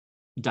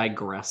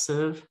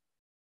digressive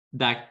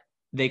that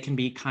they can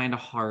be kind of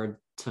hard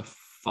to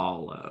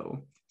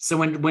follow. So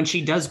when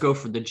she does go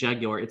for the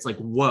jugular, it's like,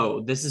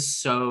 whoa, this is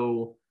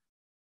so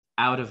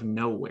out of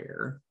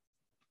nowhere.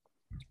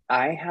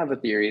 I have a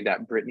theory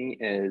that Brittany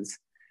is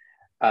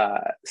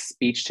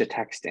speech to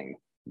texting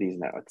these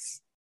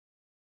notes.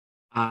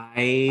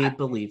 I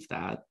believe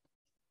that.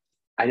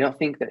 I don't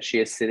think that she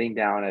is sitting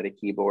down at a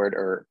keyboard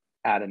or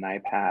at an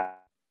iPad,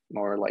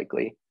 more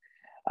likely,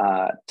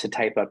 to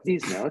type up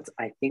these notes.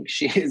 I think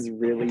she is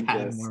really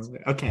just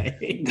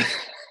okay.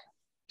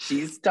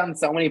 She's done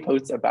so many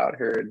posts about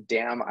her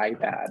damn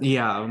iPad.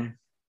 Yeah.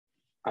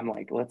 I'm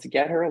like, let's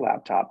get her a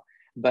laptop.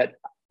 But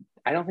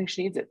I don't think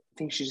she needs it. I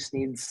think she just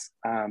needs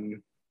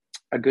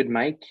a good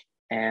mic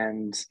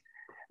and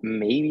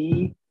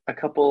maybe a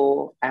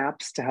couple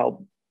apps to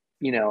help,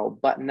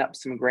 button up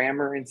some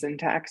grammar and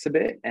syntax a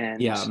bit.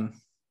 And yeah,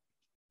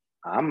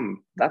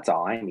 that's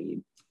all I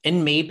need.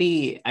 And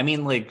maybe, I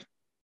mean, like,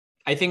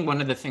 I think one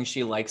of the things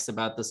she likes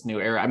about this new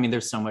era, I mean,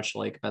 there's so much to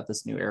like about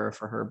this new era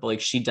for her, but like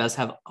she does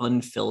have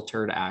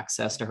unfiltered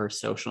access to her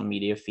social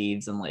media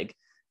feeds and like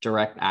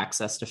direct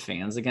access to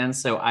fans again.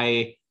 So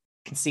I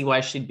can see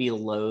why she'd be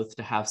loath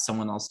to have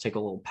someone else take a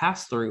little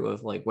pass through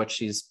of like what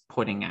she's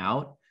putting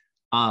out.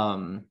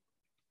 But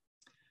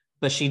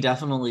she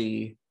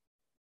definitely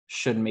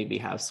should maybe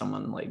have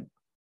someone like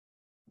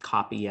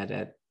copy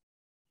edit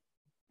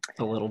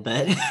a little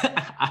bit.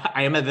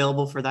 I am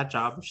available for that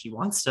job if she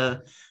wants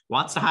to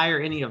hire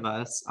any of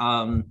us.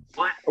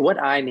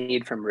 What I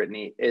need from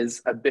Brittany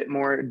is a bit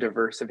more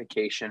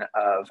diversification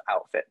of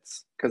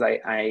outfits, because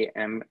I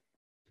am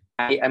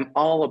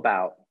all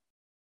about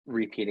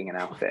repeating an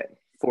outfit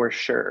for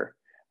sure,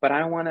 but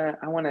I want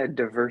to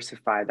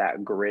diversify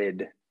that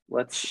grid.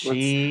 Let's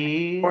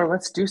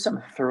do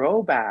some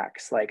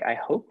throwbacks. Like, I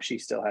hope she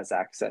still has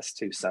access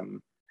to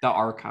some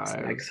archives,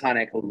 some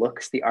iconic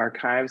looks. The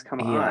archives,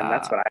 come on.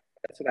 That's what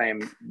I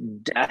am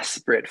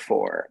desperate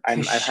for.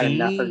 I've had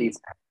enough of these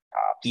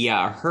tops.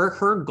 Yeah,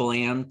 her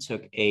glam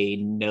took a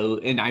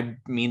note, and I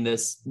mean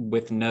this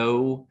with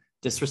no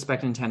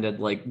disrespect intended,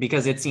 like,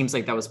 because it seems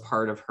like that was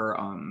part of her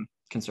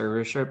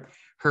conservatorship.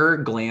 Her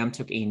glam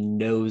took a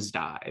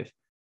nosedive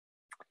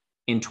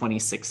in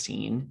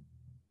 2016.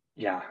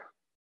 Yeah.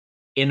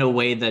 In a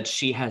way that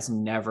she has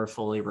never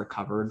fully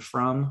recovered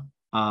from.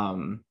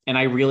 And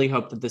I really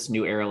hope that this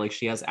new era, like,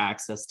 she has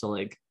access to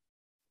like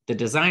the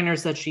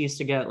designers that she used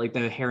to get, like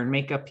the hair and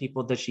makeup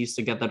people that she used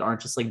to get that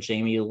aren't just like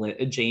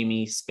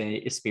Jamie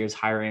Spears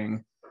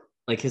hiring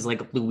like his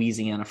like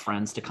Louisiana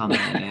friends to come in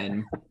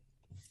and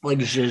like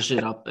zhuzh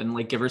it up and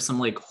like give her some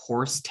like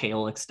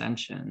horsetail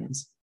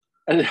extensions.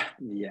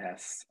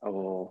 Yes.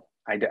 Oh,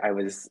 I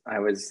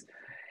was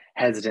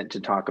hesitant to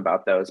talk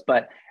about those,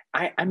 but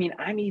I mean,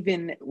 I'm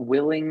even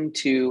willing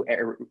to,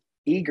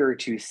 eager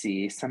to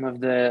see some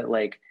of the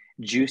like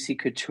Juicy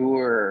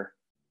Couture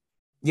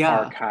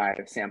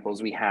archive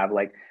samples we have.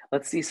 Like,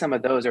 let's see some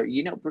of those. Or,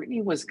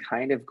 Brittany was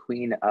kind of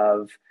queen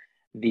of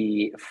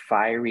the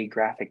fiery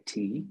graphic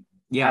tee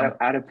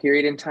at a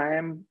period in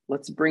time.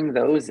 Let's bring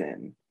those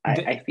in.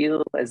 I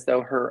feel as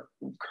though her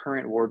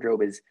current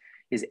wardrobe is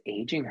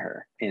aging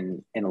her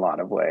in a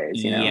lot of ways.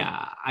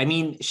 Yeah, I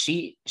mean,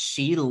 she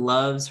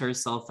loves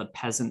herself a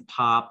peasant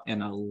top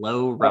and a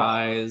low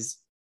rise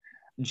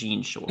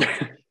jean short.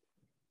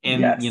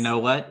 And yes. You know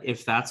what?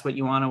 If that's what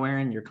you want to wear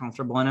and you're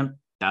comfortable in them,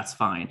 that's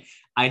fine.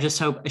 I just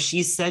hope,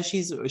 she said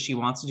she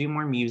wants to do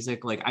more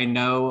music. Like, I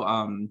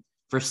know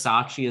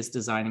Versace is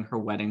designing her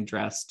wedding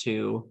dress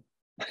to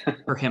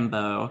her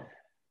himbo,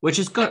 which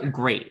is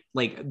great.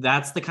 Like,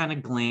 that's the kind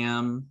of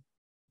glam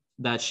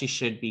that she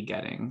should be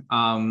getting.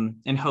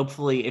 And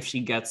hopefully if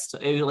she gets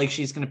to, like,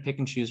 she's going to pick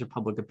and choose her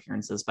public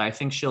appearances, but I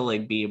think she'll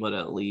like be able to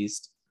at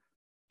least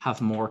have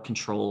more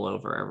control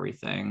over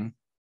everything.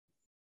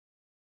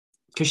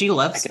 Because she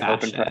loves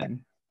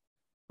fashion.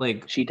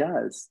 Like, she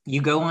does. You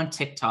go on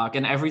TikTok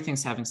and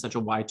everything's having such a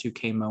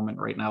Y2K moment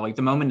right now. Like,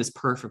 the moment is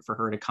perfect for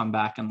her to come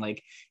back and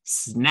like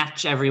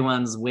snatch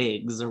everyone's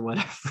wigs or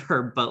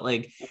whatever. But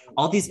like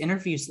all these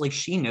interviews, like,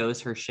 she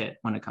knows her shit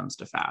when it comes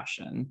to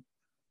fashion.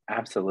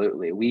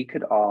 Absolutely. We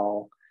could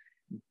all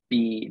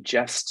be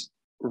just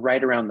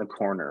right around the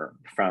corner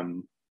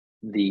from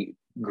the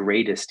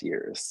greatest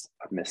years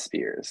of Miss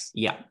Spears.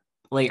 Yeah.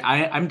 Like,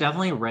 I'm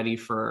definitely ready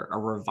for a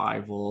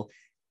revival.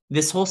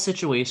 This whole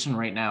situation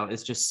right now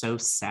is just so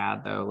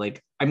sad, though.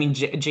 Like, I mean,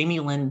 Jamie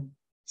Lynn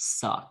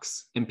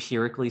sucks,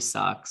 empirically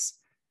sucks.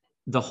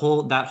 That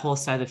whole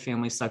side of the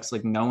family sucks.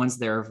 Like, no one's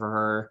there for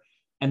her.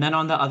 And then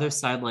on the other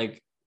side,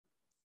 like,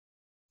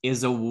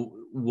 is a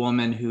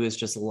woman who is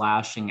just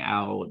lashing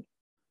out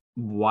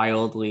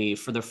wildly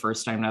for the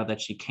first time now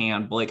that she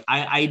can. But like,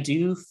 I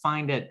do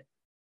find it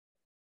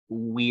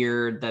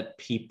weird that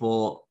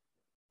people,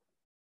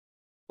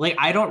 like,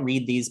 I don't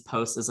read these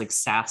posts as like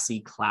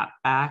sassy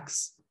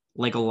clapbacks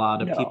like a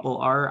lot of people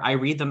are. I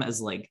read them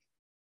as like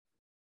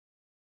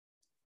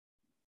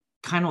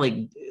kind of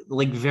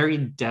like very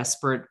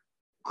desperate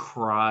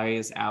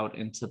cries out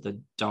into the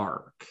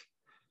dark.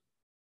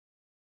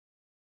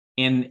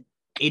 And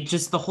it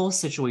just, the whole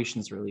situation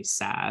is really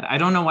sad. I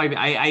don't know why.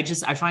 I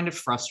find it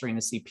frustrating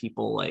to see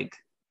people like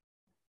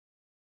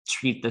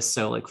treat this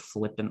so like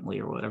flippantly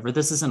or whatever.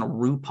 This isn't a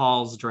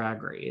RuPaul's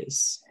Drag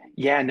Race.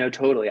 Yeah, no,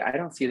 totally. I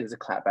don't see it as a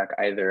clapback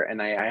either.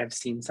 And I have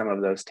seen some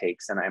of those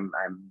takes and I'm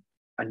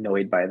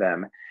annoyed by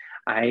them.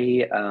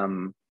 I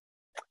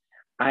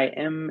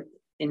am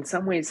in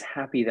some ways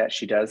happy that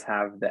she does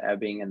have the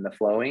ebbing and the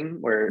flowing,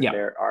 where Yeah.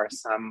 there are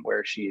some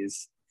where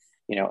she's,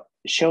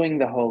 showing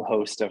the whole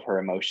host of her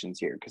emotions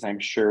here, because I'm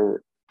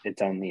sure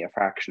it's only a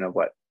fraction of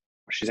what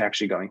she's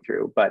actually going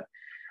through. But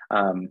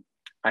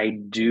I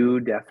do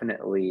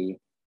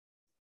definitely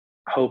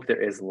hope there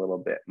is a little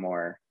bit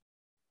more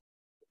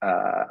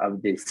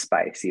of these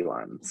spicy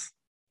ones.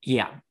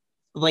 Yeah.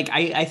 Like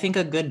I think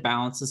a good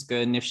balance is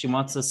good. And if she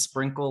wants to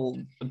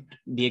sprinkle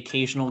the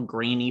occasional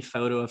grainy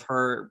photo of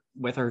her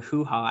with her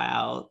hoo-ha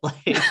out,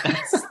 like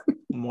that's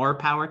more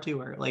power to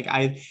her. Like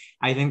I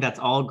think that's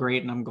all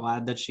great. And I'm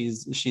glad that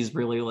she's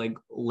really like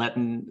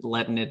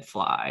letting it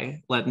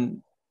fly,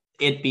 letting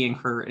it being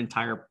her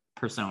entire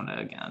persona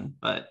again.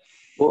 But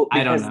Well,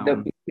 I don't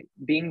because know.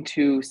 being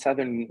two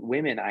Southern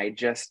women, I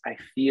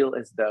feel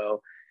as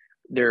though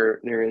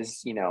there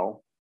is,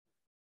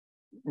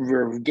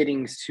 we're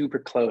getting super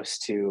close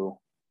to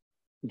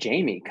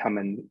Jamie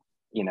coming,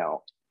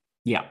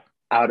 Yeah.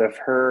 out of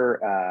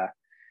her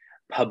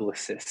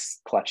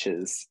publicist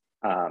clutches.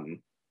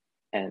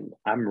 And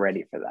I'm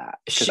ready for that,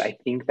 because I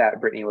think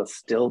that Brittany will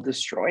still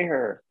destroy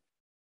her.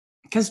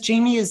 Because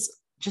Jamie is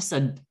just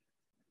a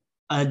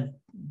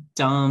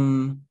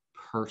dumb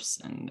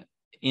person.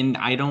 And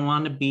I don't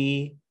want to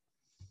be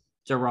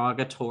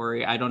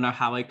derogatory. I don't know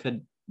how I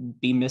could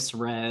be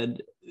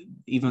misread,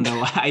 even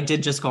though I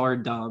did just call her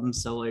dumb.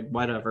 So like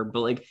whatever.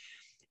 But like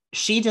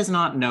she does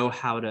not know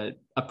how to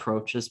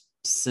approach this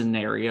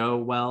scenario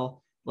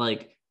well.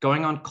 Like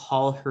going on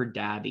Call Her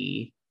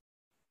Daddy,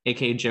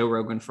 aka Joe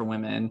Rogan for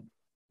Women,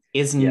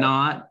 is Yep.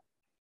 not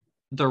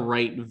the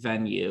right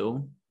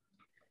venue.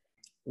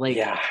 Like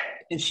Yeah,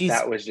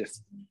 that was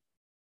just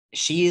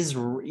she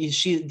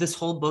this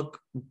whole book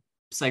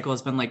cycle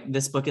has been like,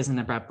 this book isn't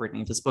about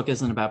Brittany. This book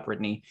isn't about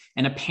Brittany.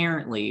 And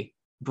apparently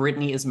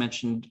Brittany is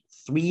mentioned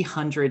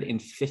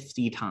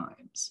 350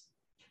 times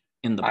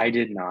in the book. I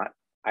did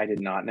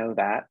not know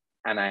that.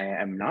 And I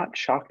am not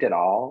shocked at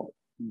all,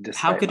 How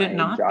despite could it my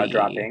not jaw be?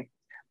 dropping.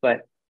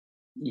 But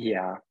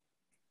yeah.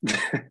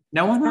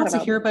 No one Not wants to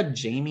about hear about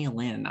Jamie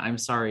Lynn. I'm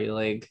sorry.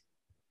 Like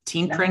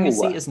teen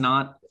pregnancy no. is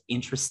not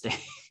interesting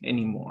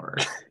anymore.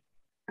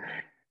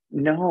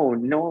 No,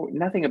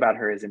 nothing about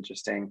her is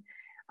interesting.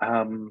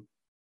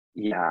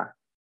 Yeah,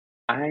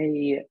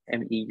 I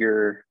am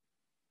eager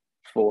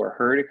for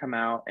her to come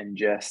out and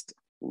just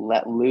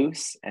let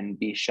loose and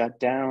be shut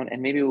down,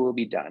 and maybe we'll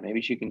be done.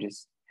 Maybe she can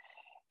just,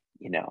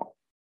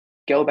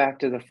 go back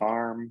to the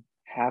farm,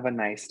 have a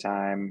nice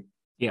time,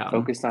 Yeah.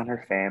 focus on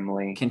her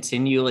family.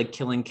 Continue like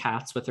killing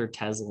cats with her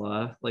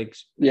Tesla. Like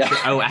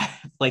Yeah.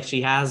 like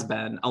she has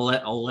been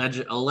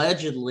allegedly.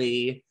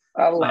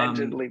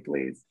 Allegedly,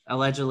 please.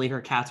 Allegedly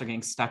her cats are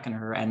getting stuck in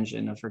her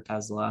engine of her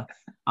Tesla.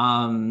 I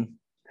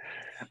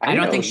I didn't don't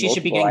know it think was she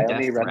should be multiple. I getting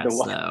only death read the threats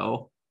one.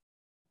 though.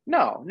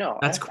 No,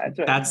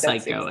 That's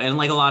psycho. And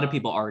like a lot of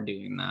people are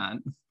doing that.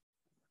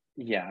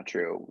 yeah,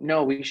 true.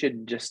 No, we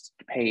should just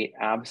pay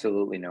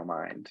absolutely no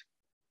mind,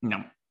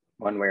 No.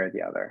 one way or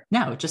the other.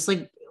 No, just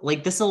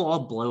like this will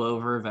all blow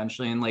over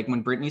eventually. And like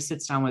when Britney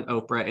sits down with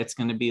Oprah, it's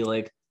gonna be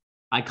like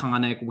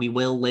iconic. We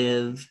will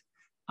live.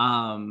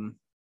 And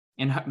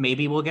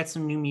maybe we'll get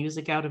some new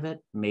music out of it.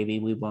 Maybe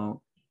we won't.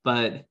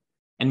 But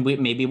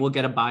maybe we'll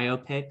get a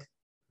biopic.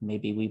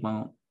 Maybe we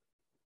won't.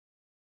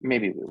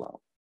 Maybe we won't.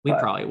 We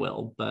probably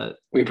will, but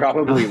we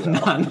probably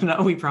will.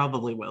 No, we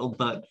probably will.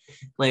 But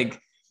like,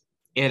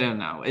 I don't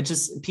know. It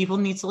just people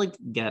need to like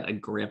get a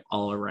grip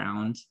all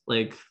around.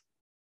 Like,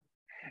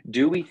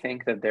 do we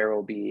think that there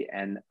will be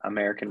an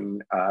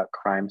American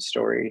Crime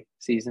Story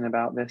season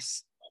about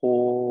this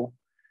whole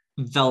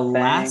the thing?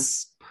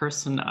 last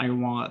person I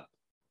want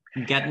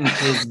getting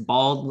his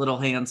bald little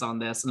hands on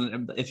this,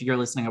 and if you're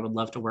listening, I would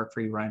love to work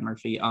for you, Ryan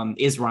Murphy.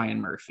 Is Ryan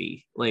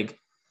Murphy. Like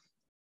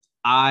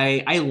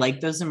I like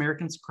those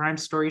American Crime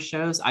Story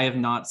shows. I have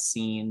not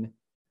seen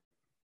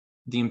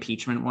the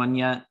impeachment one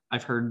yet.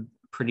 I've heard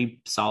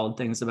pretty solid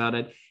things about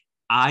it.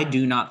 I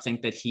do not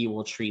think that he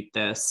will treat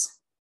this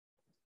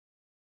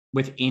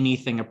with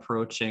anything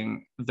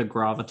approaching the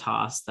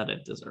gravitas that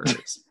it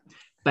deserves.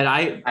 But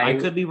I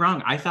could be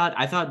wrong. I thought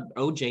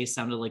OJ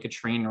sounded like a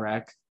train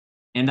wreck,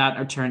 and that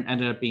return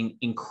ended up being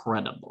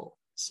incredible.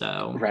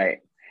 So right.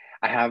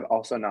 I have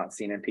also not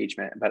seen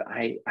impeachment, but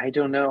I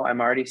don't know. I'm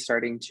already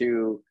starting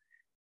to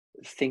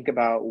think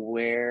about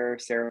where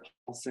Sarah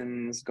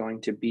Paulson's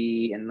going to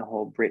be in the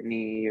whole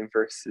Britney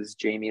versus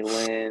Jamie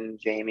Lynn,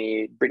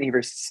 Britney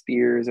versus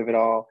Spears of it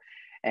all.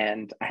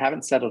 And I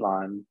haven't settled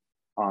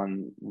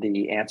on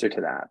the answer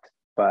to that,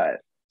 but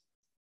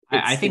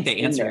I think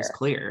the answer is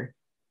clear.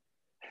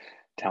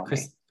 Tell me.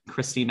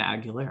 Christina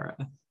Aguilera.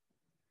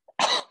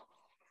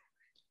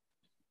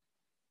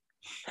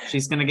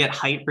 She's gonna get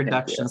height Thank you.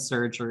 reduction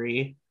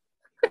surgery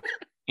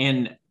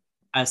and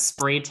a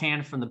spray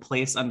tan from the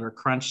place under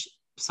Crunch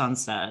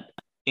Sunset,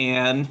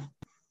 and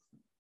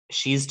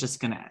she's just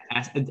gonna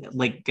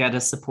like get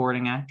a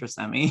supporting actress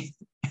Emmy,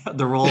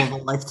 the role of a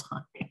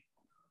lifetime. Okay,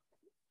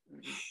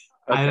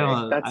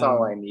 I that's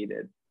all I don't.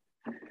 needed.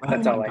 Oh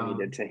That's my all I god!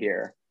 needed to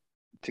hear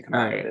to come All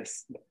out of right,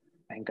 this.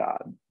 Thank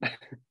God.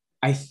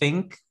 I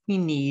think we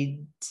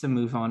need to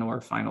move on to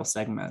our final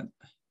segment.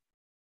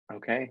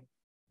 Okay,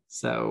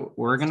 So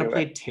we're let's gonna do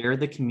play it. Tear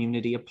the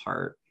Community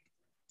Apart.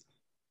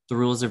 The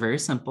rules are very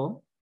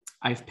simple.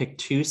 I've picked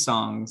two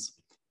songs,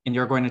 and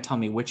you're going to tell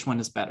me which one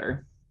is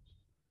better.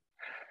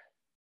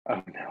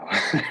 Oh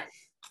no.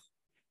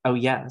 Oh,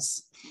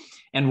 yes.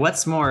 And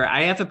what's more,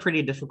 I have a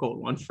pretty difficult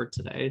one for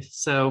today.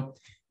 So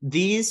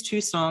these two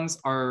songs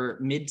are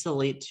mid to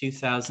late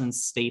 2000s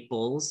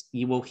staples.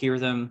 You will hear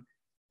them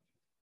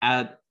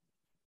at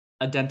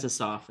a dentist's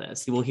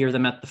office, you will hear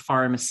them at the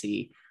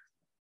pharmacy.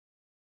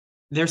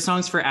 They're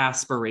songs for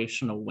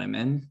aspirational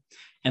women,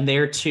 and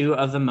they're two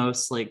of the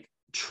most like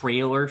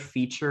trailer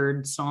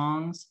featured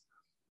songs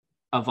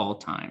of all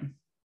time.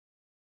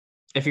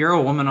 If you're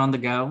a woman on the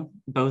go,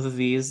 both of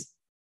these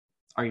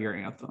are your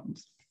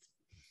anthems.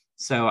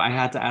 So I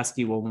had to ask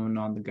you, a woman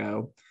on the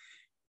go,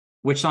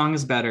 which song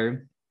is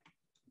better?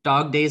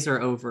 Dog Days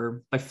Are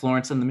Over by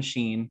Florence and the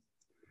Machine,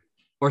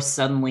 or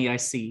Suddenly I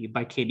See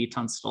by Katie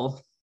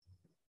Tunstall?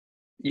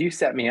 You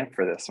set me up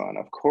for this one.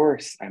 Of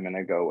course, I'm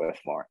gonna go with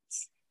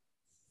Florence.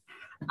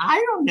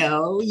 I don't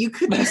know. You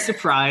could be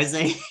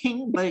surprising,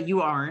 but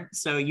you aren't.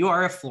 So you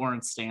are a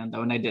Florence stan,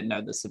 though, and I didn't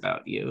know this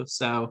about you.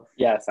 So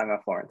Yes, I'm a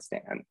Florence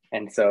stan,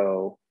 and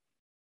so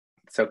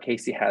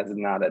Casey has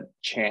not a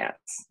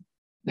chance.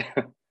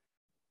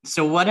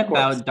 so what Of course.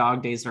 about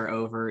Dog Days Are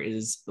Over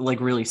is like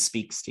really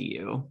speaks to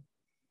you?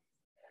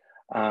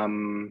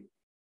 Um,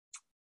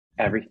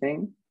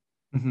 everything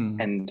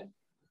Mm-hmm. and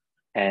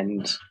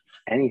and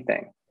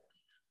anything.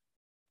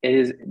 It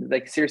is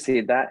like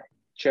seriously that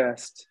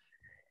just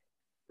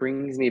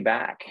brings me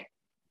back.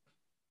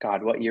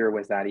 God, what year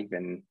was that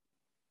even,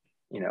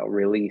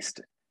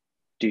 released?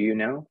 Do you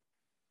know?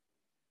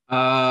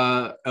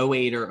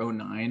 08 or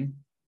 09.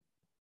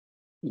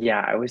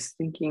 Yeah, I was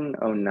thinking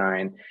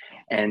 '09,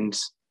 and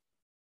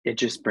it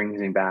just brings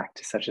me back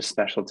to such a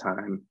special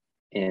time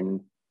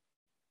in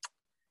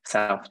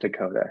South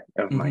Dakota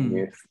of my Mm-hmm.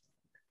 youth.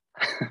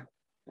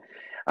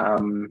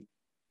 um,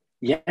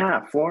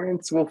 yeah,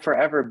 Florence will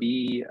forever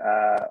be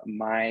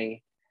my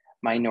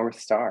North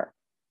Star.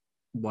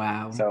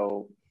 Wow.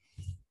 So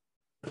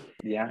I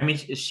yeah, mean,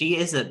 she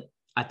is a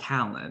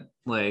talent.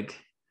 Like,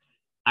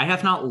 I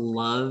have not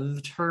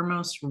loved her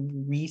most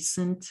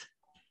recent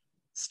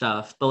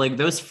stuff, but like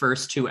those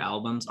first two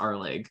albums are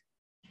like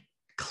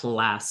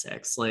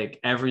classics. Like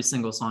every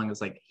single song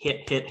is like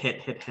hit, hit,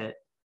 hit, hit, hit.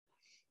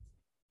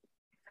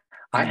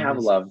 I And I have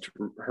just, loved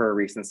her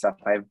recent stuff.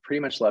 I've pretty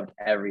much loved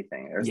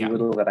everything. There's yeah.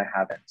 little that I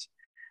haven't.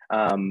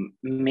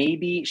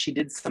 Maybe she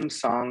did some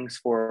songs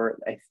for,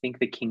 I think,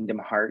 the Kingdom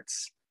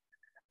Hearts.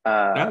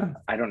 Yeah.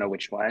 I don't know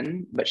which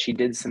one, but she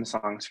did some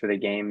songs for the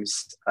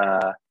games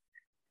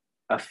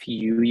a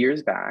few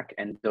years back,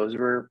 and those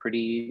were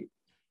pretty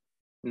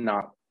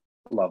not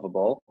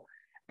lovable.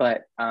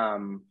 But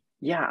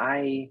yeah,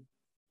 I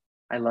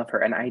love her,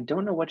 and I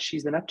don't know what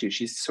she's been up to.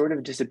 She's sort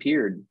of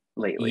disappeared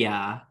lately.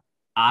 Yeah.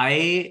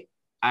 I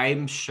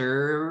I'm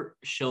sure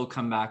she'll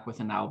come back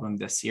with an album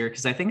this year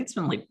because I think it's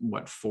been like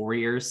what 4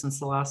 years since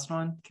the last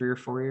one, 3 or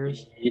 4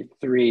 years.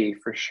 Three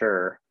for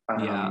sure.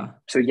 Yeah.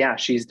 So yeah,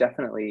 she's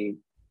definitely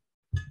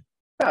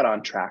about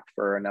on track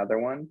for another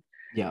one.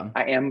 Yeah.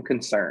 I am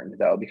concerned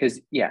though, because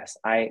yes,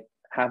 I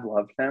have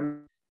loved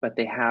them, but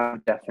they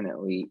have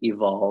definitely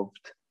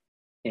evolved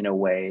in a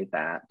way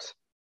that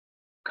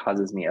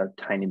causes me a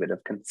tiny bit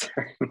of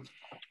concern.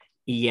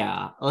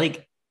 Yeah.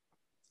 Like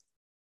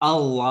a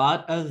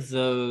lot of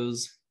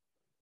those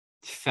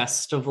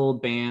festival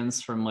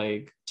bands from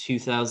like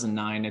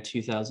 2009 to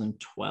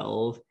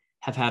 2012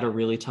 have had a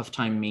really tough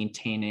time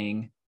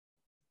maintaining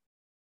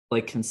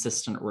like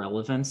consistent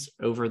relevance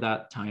over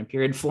that time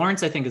period.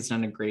 Florence, I think, has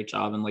done a great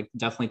job and like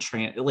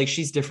definitely like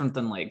she's different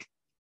than like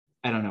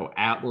I don't know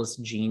Atlas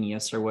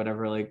Genius or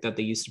whatever like that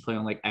they used to play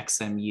on like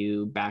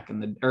XMU back in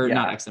the or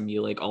not Yeah,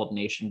 XMU like Alt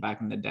Nation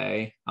back in the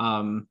day.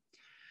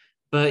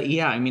 But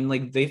yeah, I mean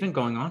like they've been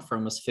going on for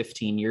almost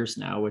 15 years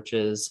now, which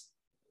is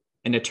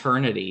an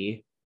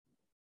eternity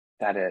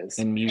that is.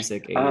 in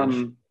music age.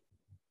 Um,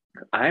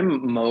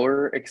 I'm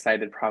more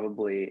excited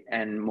probably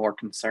and more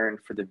concerned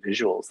for the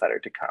visuals that are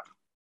to come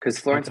because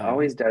Florence Okay.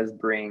 always does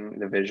bring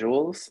the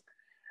visuals.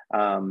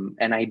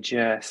 And I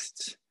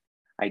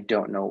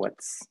don't know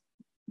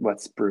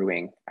what's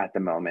brewing at the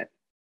moment.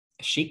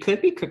 She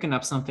could be cooking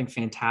up something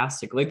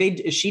fantastic. Like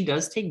she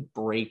does take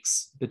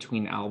breaks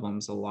between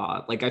albums a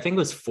lot. Like I think it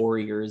was 4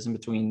 years in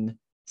between Yeah,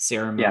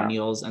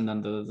 ceremonials and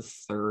then the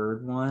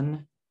third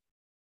one,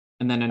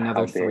 and then how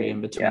another three in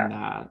big? between Yeah.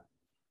 that.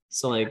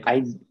 So like,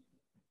 I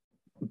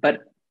but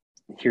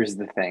here's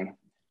the thing.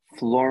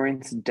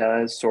 Florence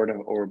does sort of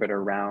orbit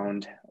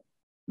around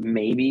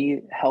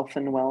maybe health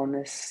and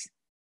wellness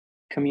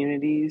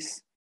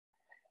communities.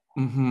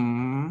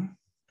 Mm-hmm.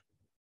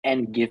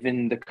 And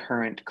given the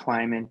current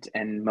climate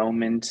and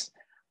moment,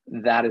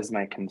 that is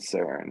my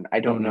concern. I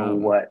Oh don't know no.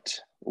 what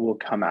will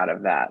come out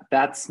of that.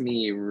 That's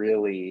me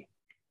really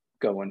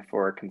going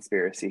for a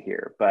conspiracy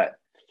here. But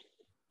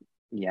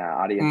yeah,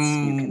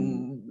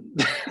 audience,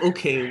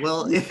 Okay,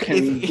 well, you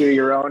can do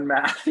your own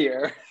math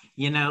here.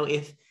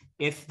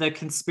 if the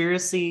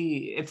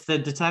conspiracy, if the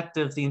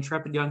detective, the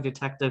intrepid young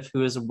detective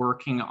who is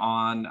working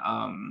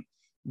on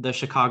the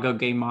Chicago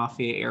gay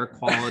mafia air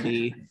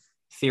quality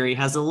theory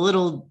has a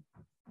little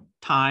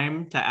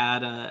time to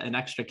add an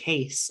extra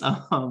case,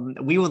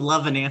 we would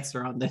love an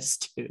answer on this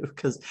too,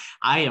 because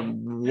I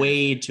am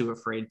way too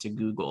afraid to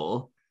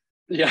Google.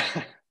 Yeah.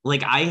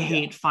 Like, I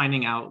hate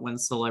finding out when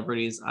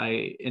celebrities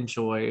I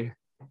enjoy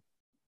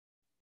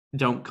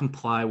don't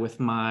comply with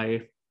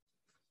my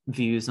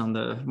views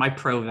on my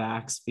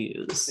pro-vax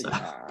views. So,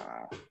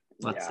 Yeah.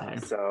 let's Yeah.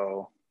 say.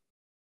 So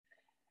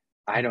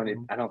I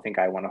don't think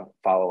I want to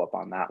follow up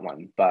on that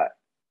one, but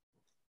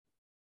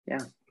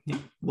yeah.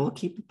 We'll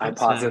keep it I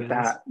posted, I posit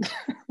guess.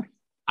 that.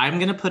 I'm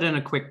gonna put in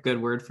a quick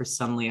good word for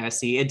Suddenly I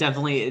See. It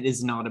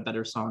is not a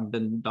better song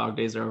than Dog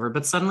Days Are Over,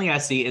 but Suddenly I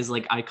See is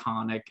like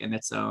iconic in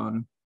its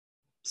own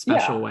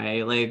special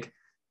way. Like,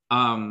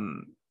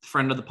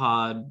 friend of the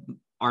pod,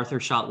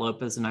 Arthur Shot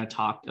Lopez, and I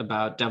talked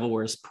about Devil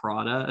Wears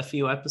Prada a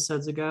few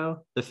episodes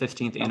ago, the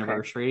 15th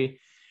anniversary.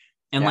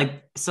 And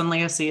like,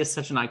 Suddenly I See is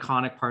such an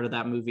iconic part of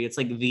that movie. It's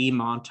like the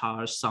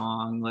montage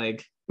song,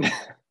 like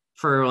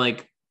for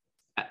like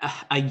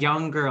a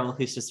young girl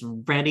who's just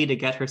ready to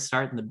get her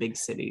start in the big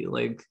city.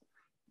 Like,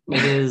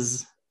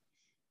 it's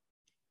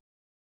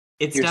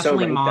You're so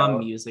definitely right, mom though.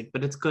 music,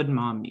 but it's good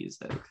mom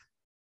music.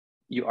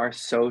 You are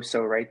so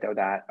right, though.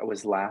 That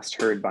was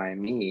last heard by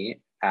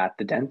me at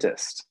the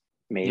dentist,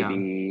 Yeah.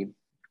 maybe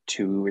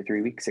 2 or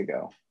 3 weeks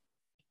ago.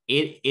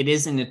 It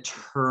is an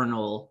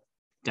eternal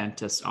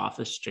dentist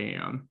office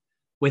jam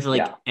with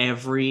like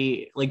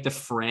every, like, the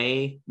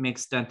Fray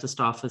makes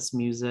dentist office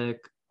music.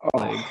 Oh,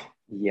 Like,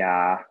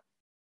 yeah.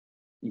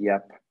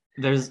 Yep.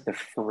 there's The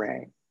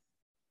Fray.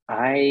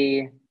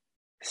 I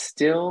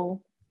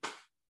still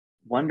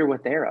wonder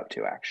what they're up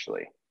to,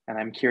 actually. And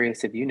I'm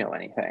curious if you know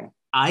anything.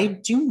 I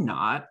do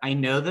not. I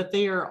know that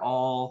they are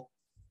all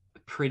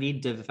pretty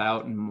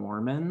devout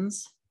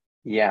Mormons.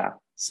 Yeah.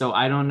 So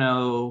I don't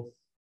know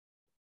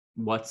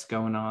what's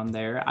going on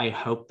there. I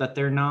hope that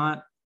they're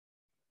not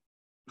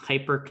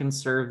hyper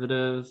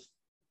conservative,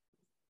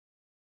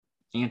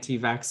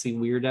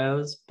 anti-vaccine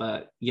weirdos,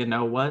 but you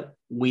know what?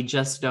 We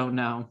just don't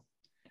know.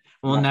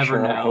 We'll Not never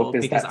sure our know hope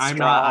is because that I'm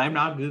strong.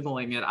 not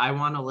Googling it. I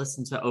want to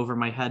listen to Over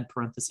My Head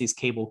parentheses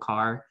cable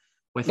car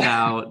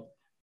without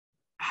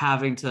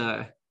having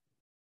to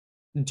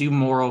do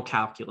moral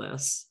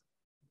calculus.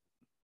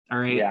 All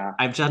right. Yeah.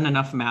 I've done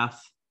enough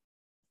math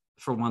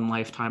for one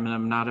lifetime and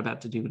I'm not about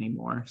to do any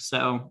more.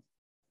 So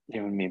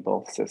You and me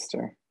both,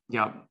 sister.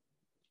 yeah.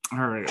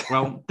 All right.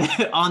 Well,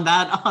 on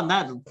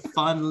that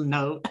fun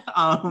note,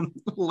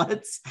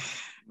 let's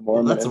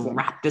Mormonism.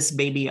 wrap this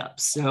baby up.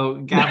 So,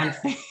 Gavin,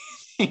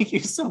 thank you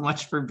so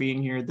much for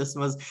being here. This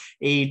was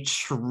a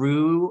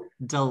true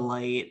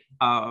delight.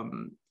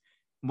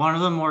 One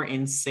of the more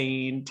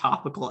insane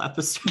topical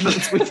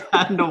episodes we've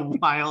had in a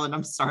while, and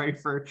I'm sorry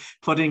for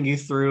putting you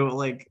through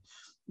like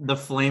the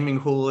flaming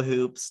hula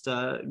hoops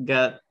to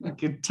get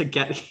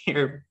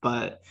here,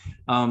 but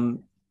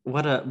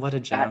what a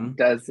gem.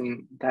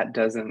 That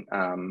doesn't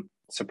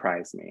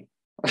surprise me.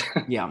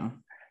 Yeah.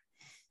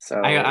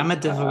 So I'm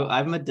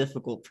a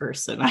difficult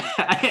person.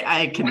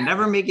 I can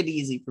never make it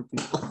easy for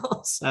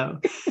people.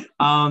 So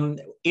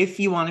if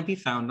you want to be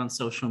found on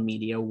social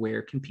media,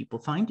 where can people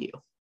find you?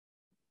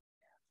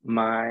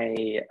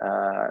 my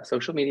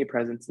social media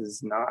presence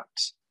is not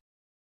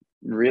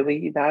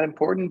really that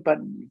important, but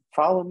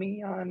follow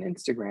me on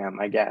Instagram,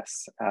 I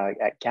guess,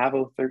 at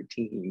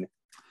Gavo13.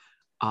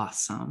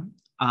 Awesome.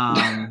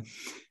 Mine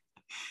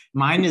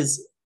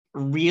is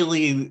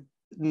really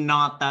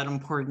not that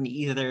important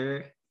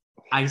either,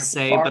 I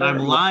say, but Far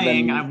less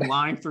than I'm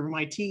lying through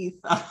my teeth.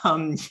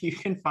 You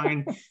can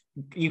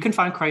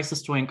find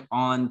Crisis Twink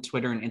on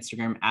Twitter and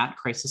Instagram at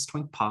Crisis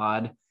Twink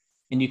Pod,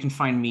 and you can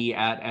find me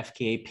at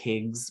FKA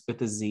Pigs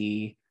with a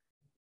Z,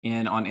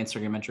 and on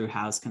Instagram at Drew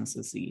Haskins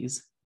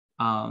disease.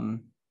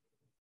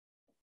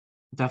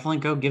 Definitely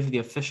go give the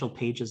official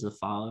pages a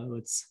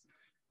follow.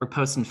 We're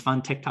posting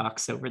fun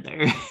TikToks over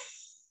there.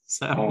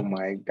 So, oh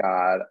my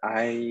God,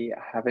 I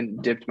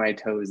haven't dipped my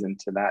toes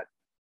into that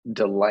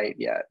delight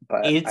yet,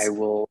 but I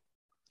will.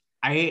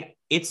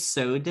 It's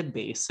so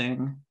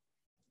debasing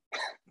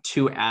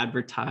to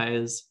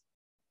advertise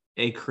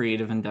a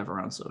creative endeavor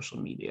on social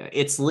media.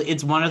 It's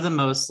one of the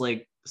most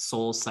like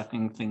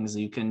soul-sucking things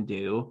you can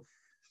do,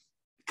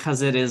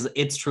 because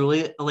it's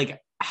truly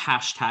like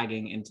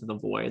hashtagging into the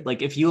void.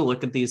 Like, if you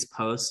look at these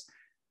posts,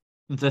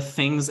 the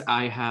things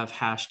I have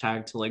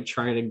hashtagged to like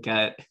try to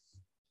get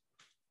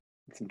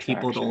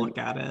people to look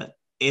at it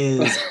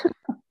is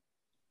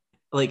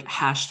like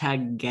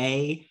hashtag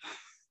gay.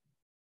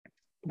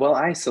 Well,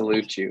 I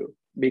salute you.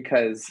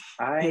 because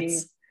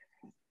It's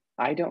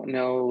I don't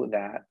know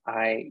that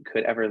I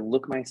could ever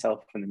look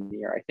myself in the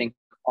mirror. I think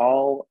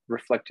all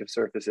reflective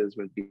surfaces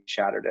would be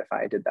shattered if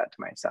I did that to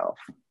myself.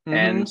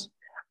 And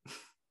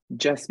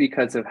just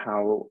because of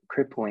how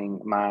crippling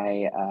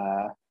my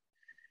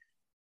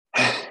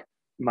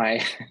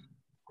my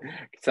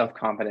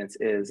self-confidence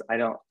is,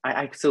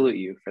 I salute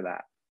you for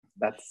that.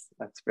 That's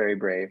very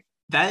brave.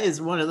 that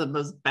is one of the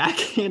most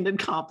backhanded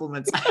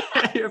compliments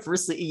I ever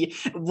see.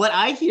 What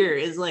I hear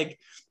is like,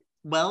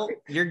 well,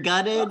 you're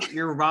gutted,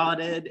 you're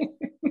rotted,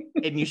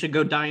 and you should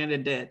go die in a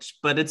ditch.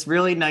 But it's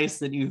really nice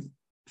that you've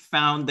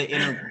found the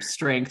inner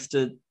strength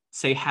to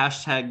say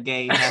hashtag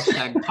gay,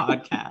 hashtag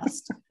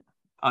podcast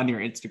on your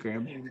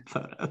Instagram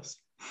photos.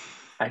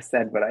 I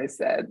said what I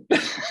said.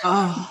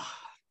 Oh,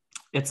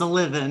 it's a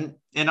living.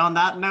 And on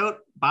that note,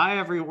 bye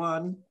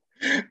everyone.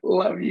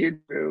 Love you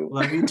too.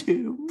 Love you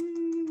too.